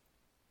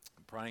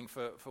praying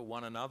for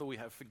one another, we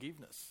have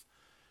forgiveness.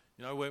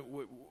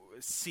 When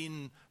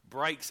sin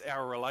breaks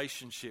our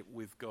relationship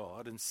with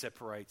God and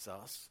separates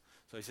us.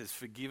 So he says,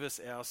 forgive us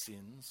our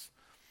sins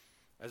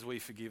as we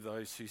forgive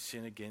those who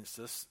sin against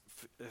us.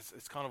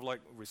 It's kind of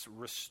like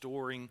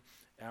restoring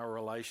our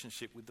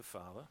relationship with the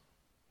Father.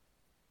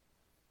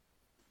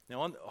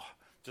 Now,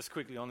 just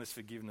quickly on this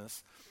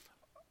forgiveness,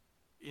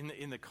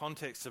 in the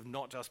context of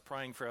not just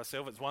praying for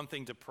ourselves, it's one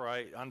thing to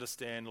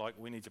understand like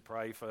we need to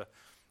pray for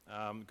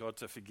God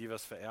to forgive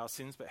us for our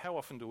sins, but how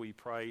often do we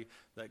pray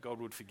that God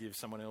would forgive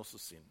someone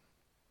else's sin?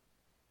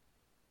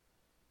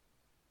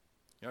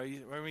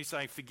 When we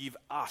say forgive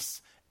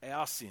us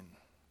our sin,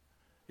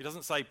 he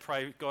doesn't say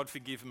pray, God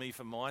forgive me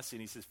for my sin.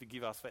 He says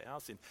forgive us for our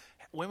sin.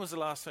 When was the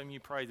last time you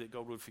prayed that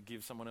God would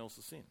forgive someone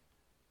else's sin?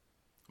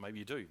 Maybe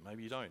you do,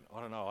 maybe you don't.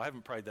 I don't know. I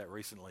haven't prayed that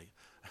recently.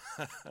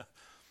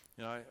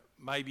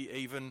 Maybe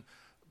even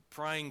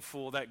praying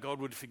for that God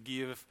would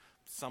forgive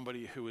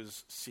somebody who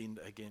has sinned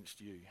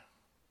against you.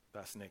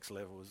 That's next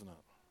level, isn't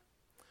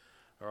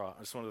it? All right,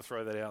 I just wanted to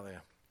throw that out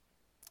there.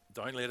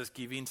 Don't let us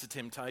give in to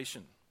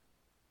temptation.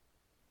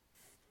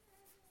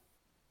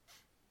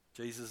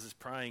 Jesus is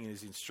praying and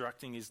he's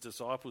instructing his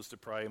disciples to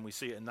pray, and we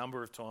see it a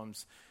number of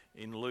times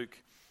in Luke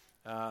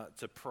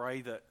to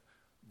pray that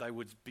they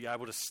would be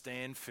able to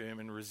stand firm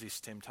and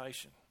resist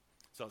temptation.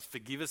 So it's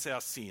forgive us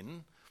our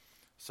sin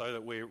so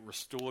that we're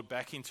restored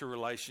back into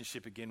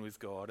relationship again with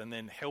God, and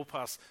then help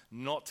us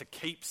not to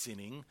keep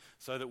sinning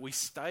so that we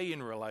stay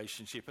in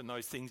relationship and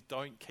those things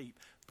don't keep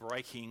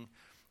breaking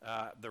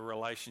the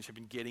relationship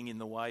and getting in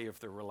the way of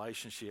the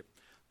relationship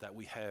that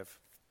we have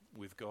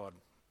with God.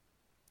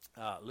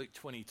 Luke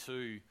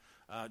 22,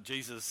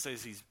 Jesus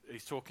says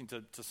he's talking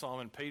to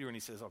Simon Peter, and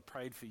he says, I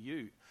prayed for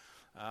you.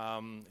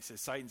 He says,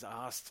 Satan's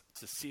asked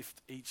to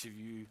sift each of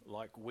you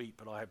like wheat,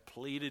 but I have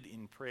pleaded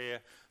in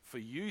prayer for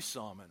you,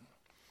 Simon,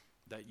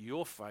 that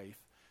your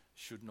faith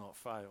should not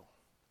fail.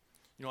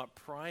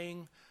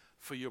 Praying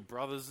for your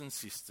brothers and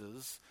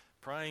sisters,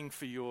 praying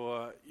for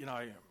your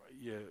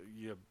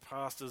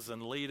pastors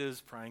and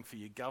leaders, praying for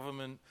your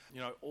government,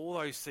 all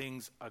those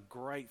things are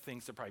great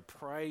things to pray.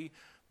 Pray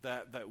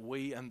that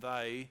we and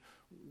they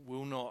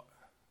will not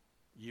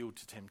yield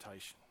to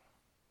temptation.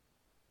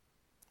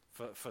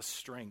 For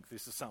strength,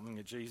 this is something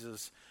that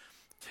Jesus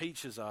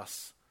teaches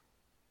us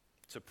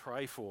to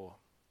pray for.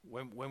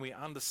 When we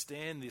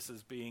understand this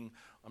as being,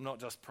 I'm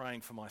not just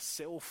praying for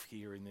myself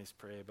here in this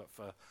prayer, but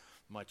for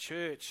my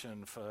church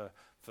and for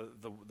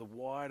the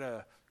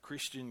wider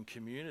Christian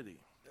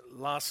community.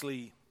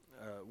 Lastly,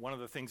 one of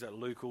the things that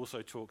Luke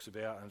also talks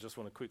about, and I just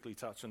want to quickly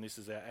touch on this,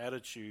 is our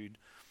attitude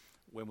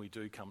when we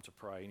do come to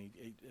pray. And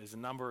there's a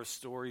number of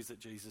stories that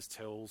Jesus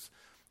tells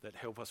that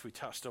help us. We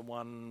touched on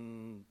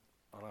one,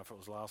 I don't know if it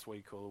was last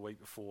week or the week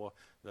before,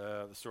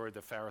 the story of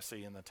the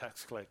Pharisee and the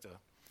tax collector,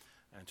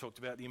 and talked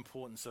about the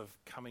importance of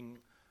coming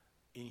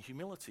in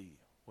humility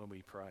when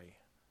we pray.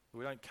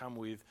 We don't come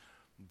with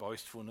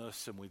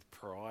boastfulness and with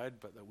pride,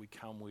 but that we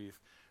come with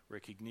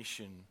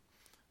recognition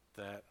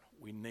that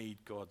we need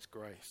God's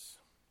grace.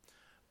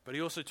 But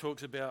he also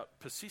talks about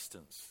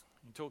persistence.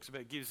 He talks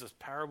about, gives us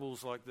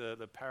parables like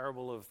the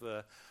parable of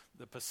the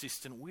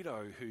persistent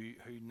widow who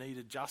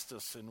needed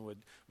justice and would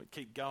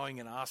keep going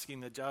and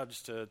asking the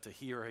judge to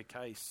hear her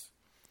case.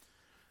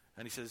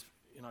 And he says,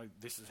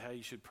 this is how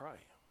you should pray.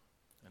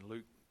 And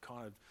Luke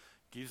kind of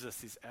gives us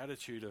this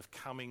attitude of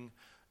coming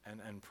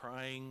and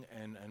praying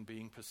and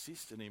being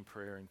persistent in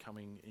prayer and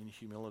coming in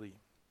humility.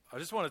 I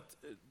just want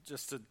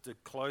to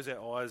close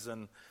our eyes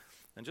and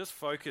just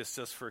focus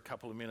just for a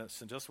couple of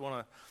minutes, and just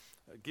want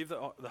to give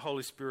the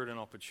Holy Spirit an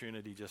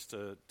opportunity just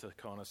to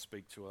kind of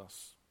speak to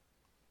us.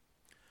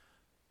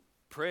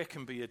 prayer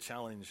can be a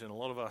challenge, and a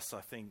lot of us,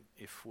 I think,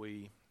 if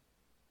we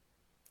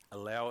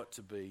allow it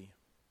to be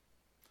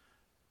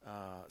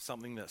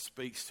something that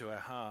speaks to our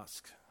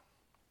hearts,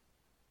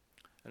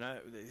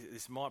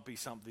 this might be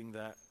something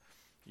that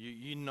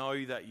you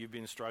know that you've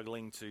been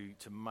struggling to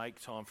make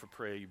time for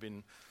prayer. You've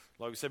been,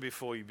 like we said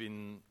before, you've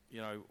been,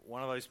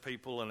 one of those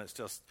people, and it's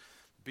just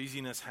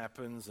busyness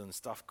happens and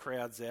stuff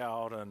crowds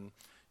out, and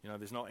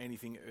there's not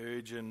anything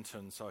urgent,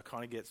 and so it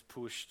kind of gets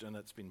pushed, and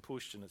it's been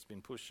pushed, and it's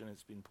been pushed, and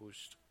it's been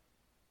pushed.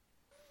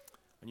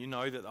 And you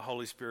know that the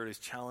Holy Spirit is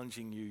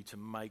challenging you to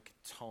make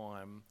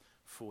time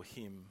for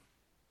Him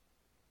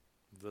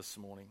this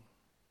morning.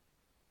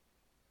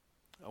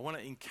 I want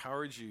to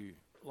encourage you,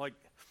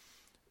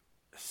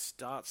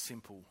 start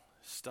simple,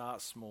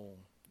 start small,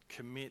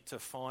 commit to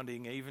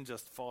finding even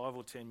just 5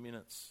 or 10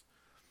 minutes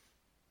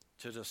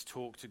to just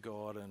talk to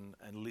God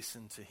and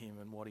listen to Him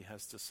and what He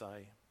has to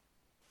say.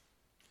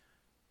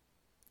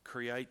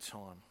 Create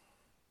time.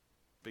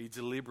 Be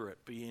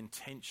deliberate, be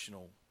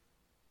intentional.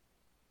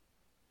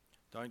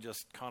 Don't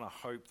just kind of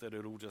hope that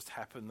it'll just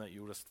happen, that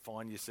you'll just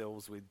find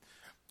yourselves with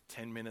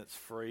 10 minutes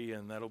free,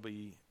 and that'll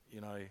be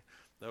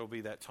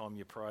that time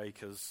you pray,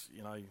 because,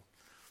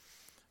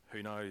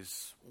 who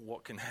knows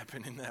what can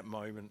happen in that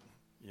moment.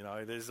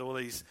 There's all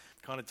these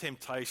kind of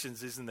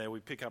temptations, isn't there?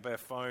 We pick up our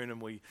phone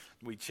and we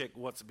check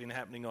what's been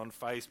happening on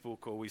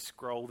Facebook, or we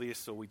scroll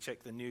this, or we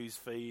check the news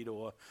feed,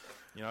 or,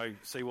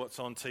 see what's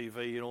on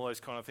TV and all those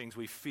kind of things.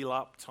 We fill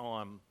up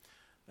time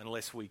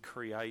unless we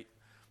create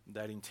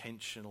that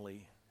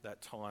intentionally, that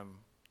time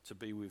to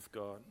be with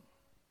God.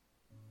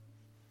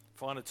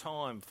 Find a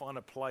time, find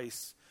a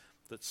place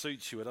that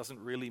suits you. It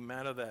doesn't really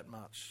matter that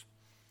much.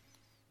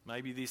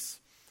 Maybe this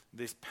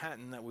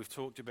pattern that we've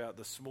talked about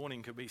this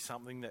morning could be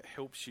something that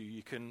helps you.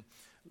 You can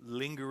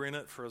linger in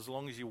it for as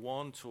long as you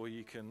want, or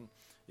it can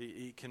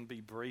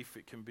be brief,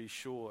 it can be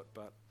short,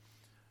 but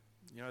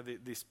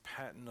this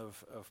pattern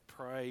of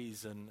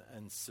praise and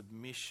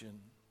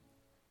submission,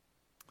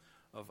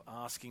 of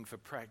asking for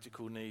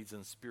practical needs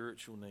and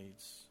spiritual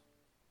needs.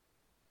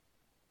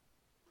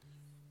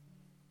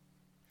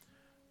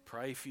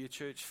 Pray for your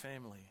church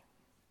family.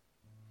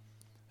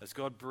 As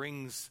God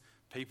brings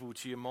people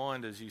to your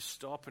mind, as you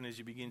stop and as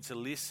you begin to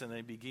listen, and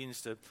He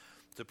begins to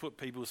put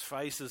people's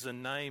faces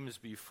and names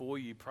before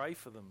you, pray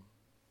for them.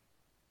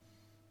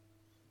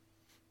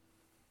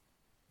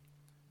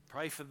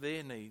 Pray for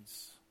their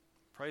needs.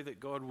 Pray that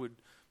God would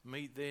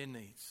meet their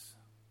needs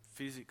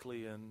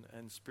physically and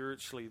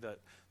spiritually, that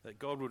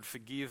God would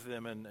forgive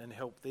them and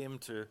help them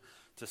to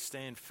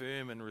stand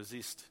firm and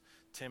resist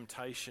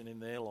temptation in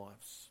their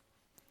lives.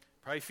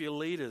 Pray for your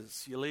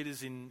leaders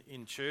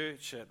in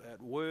church, at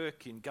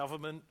work, in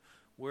government,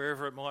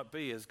 wherever it might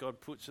be, as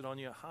God puts it on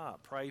your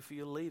heart. Pray for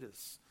your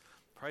leaders.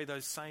 Pray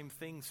those same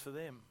things for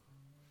them.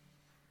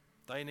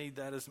 They need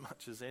that as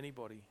much as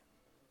anybody.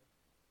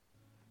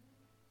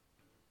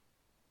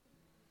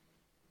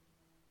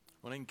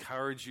 I want to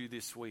encourage you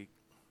this week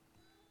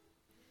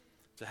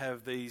to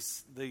have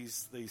these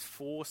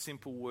 4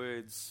 simple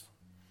words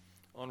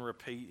on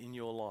repeat in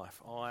your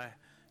life. I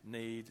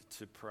need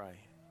to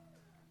pray.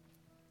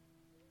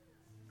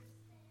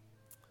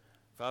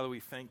 Father, we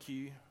thank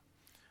you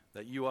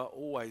that you are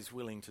always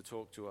willing to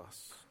talk to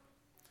us,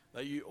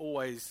 that you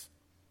always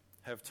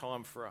have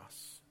time for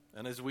us.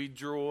 And as we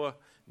draw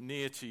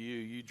near to you,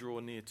 you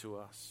draw near to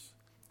us,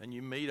 and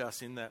you meet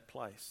us in that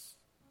place.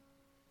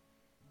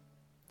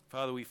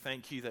 Father, we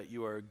thank you that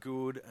you are a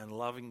good and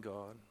loving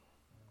God,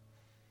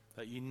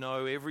 that you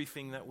know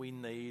everything that we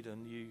need,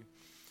 and you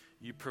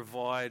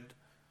provide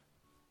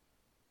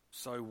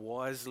so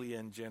wisely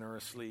and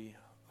generously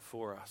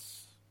for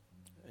us.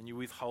 And you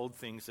withhold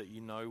things that you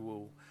know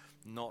will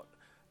not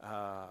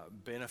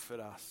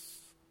benefit us.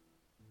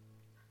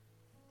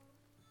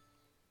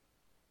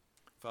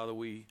 Father,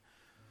 we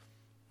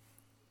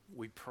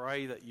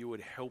pray that you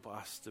would help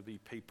us to be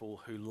people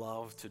who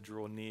love to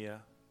draw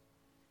near,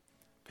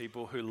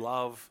 people who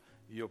love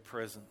your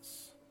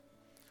presence.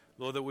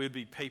 Lord, that we'd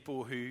be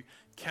people who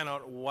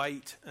cannot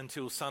wait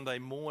until Sunday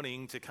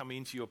morning to come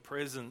into your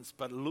presence,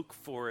 but look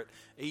for it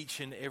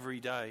each and every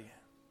day.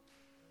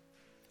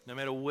 No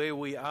matter where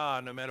we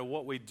are, no matter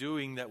what we're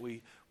doing, that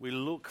we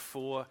look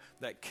for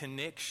that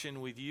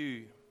connection with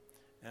you,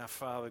 our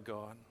Father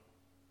God.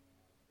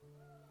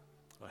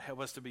 Lord, help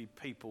us to be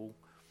people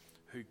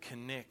who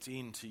connect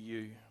into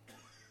you,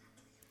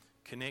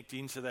 connect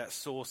into that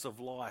source of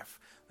life,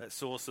 that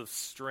source of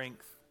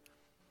strength,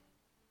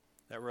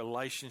 that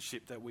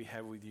relationship that we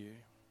have with you.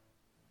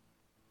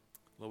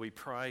 Lord, we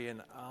pray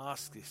and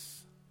ask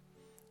this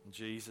in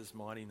Jesus'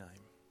 mighty name.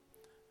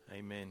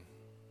 Amen.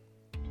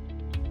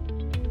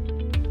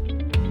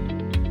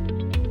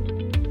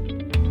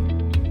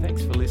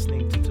 Thanks for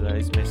listening to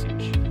today's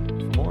message.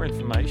 For more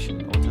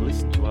information or to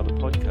listen to other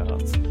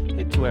podcasts,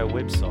 head to our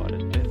website at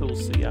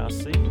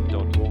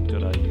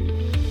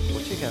bethelcrc.org.au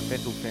or check out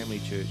Bethel Family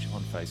Church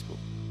on Facebook.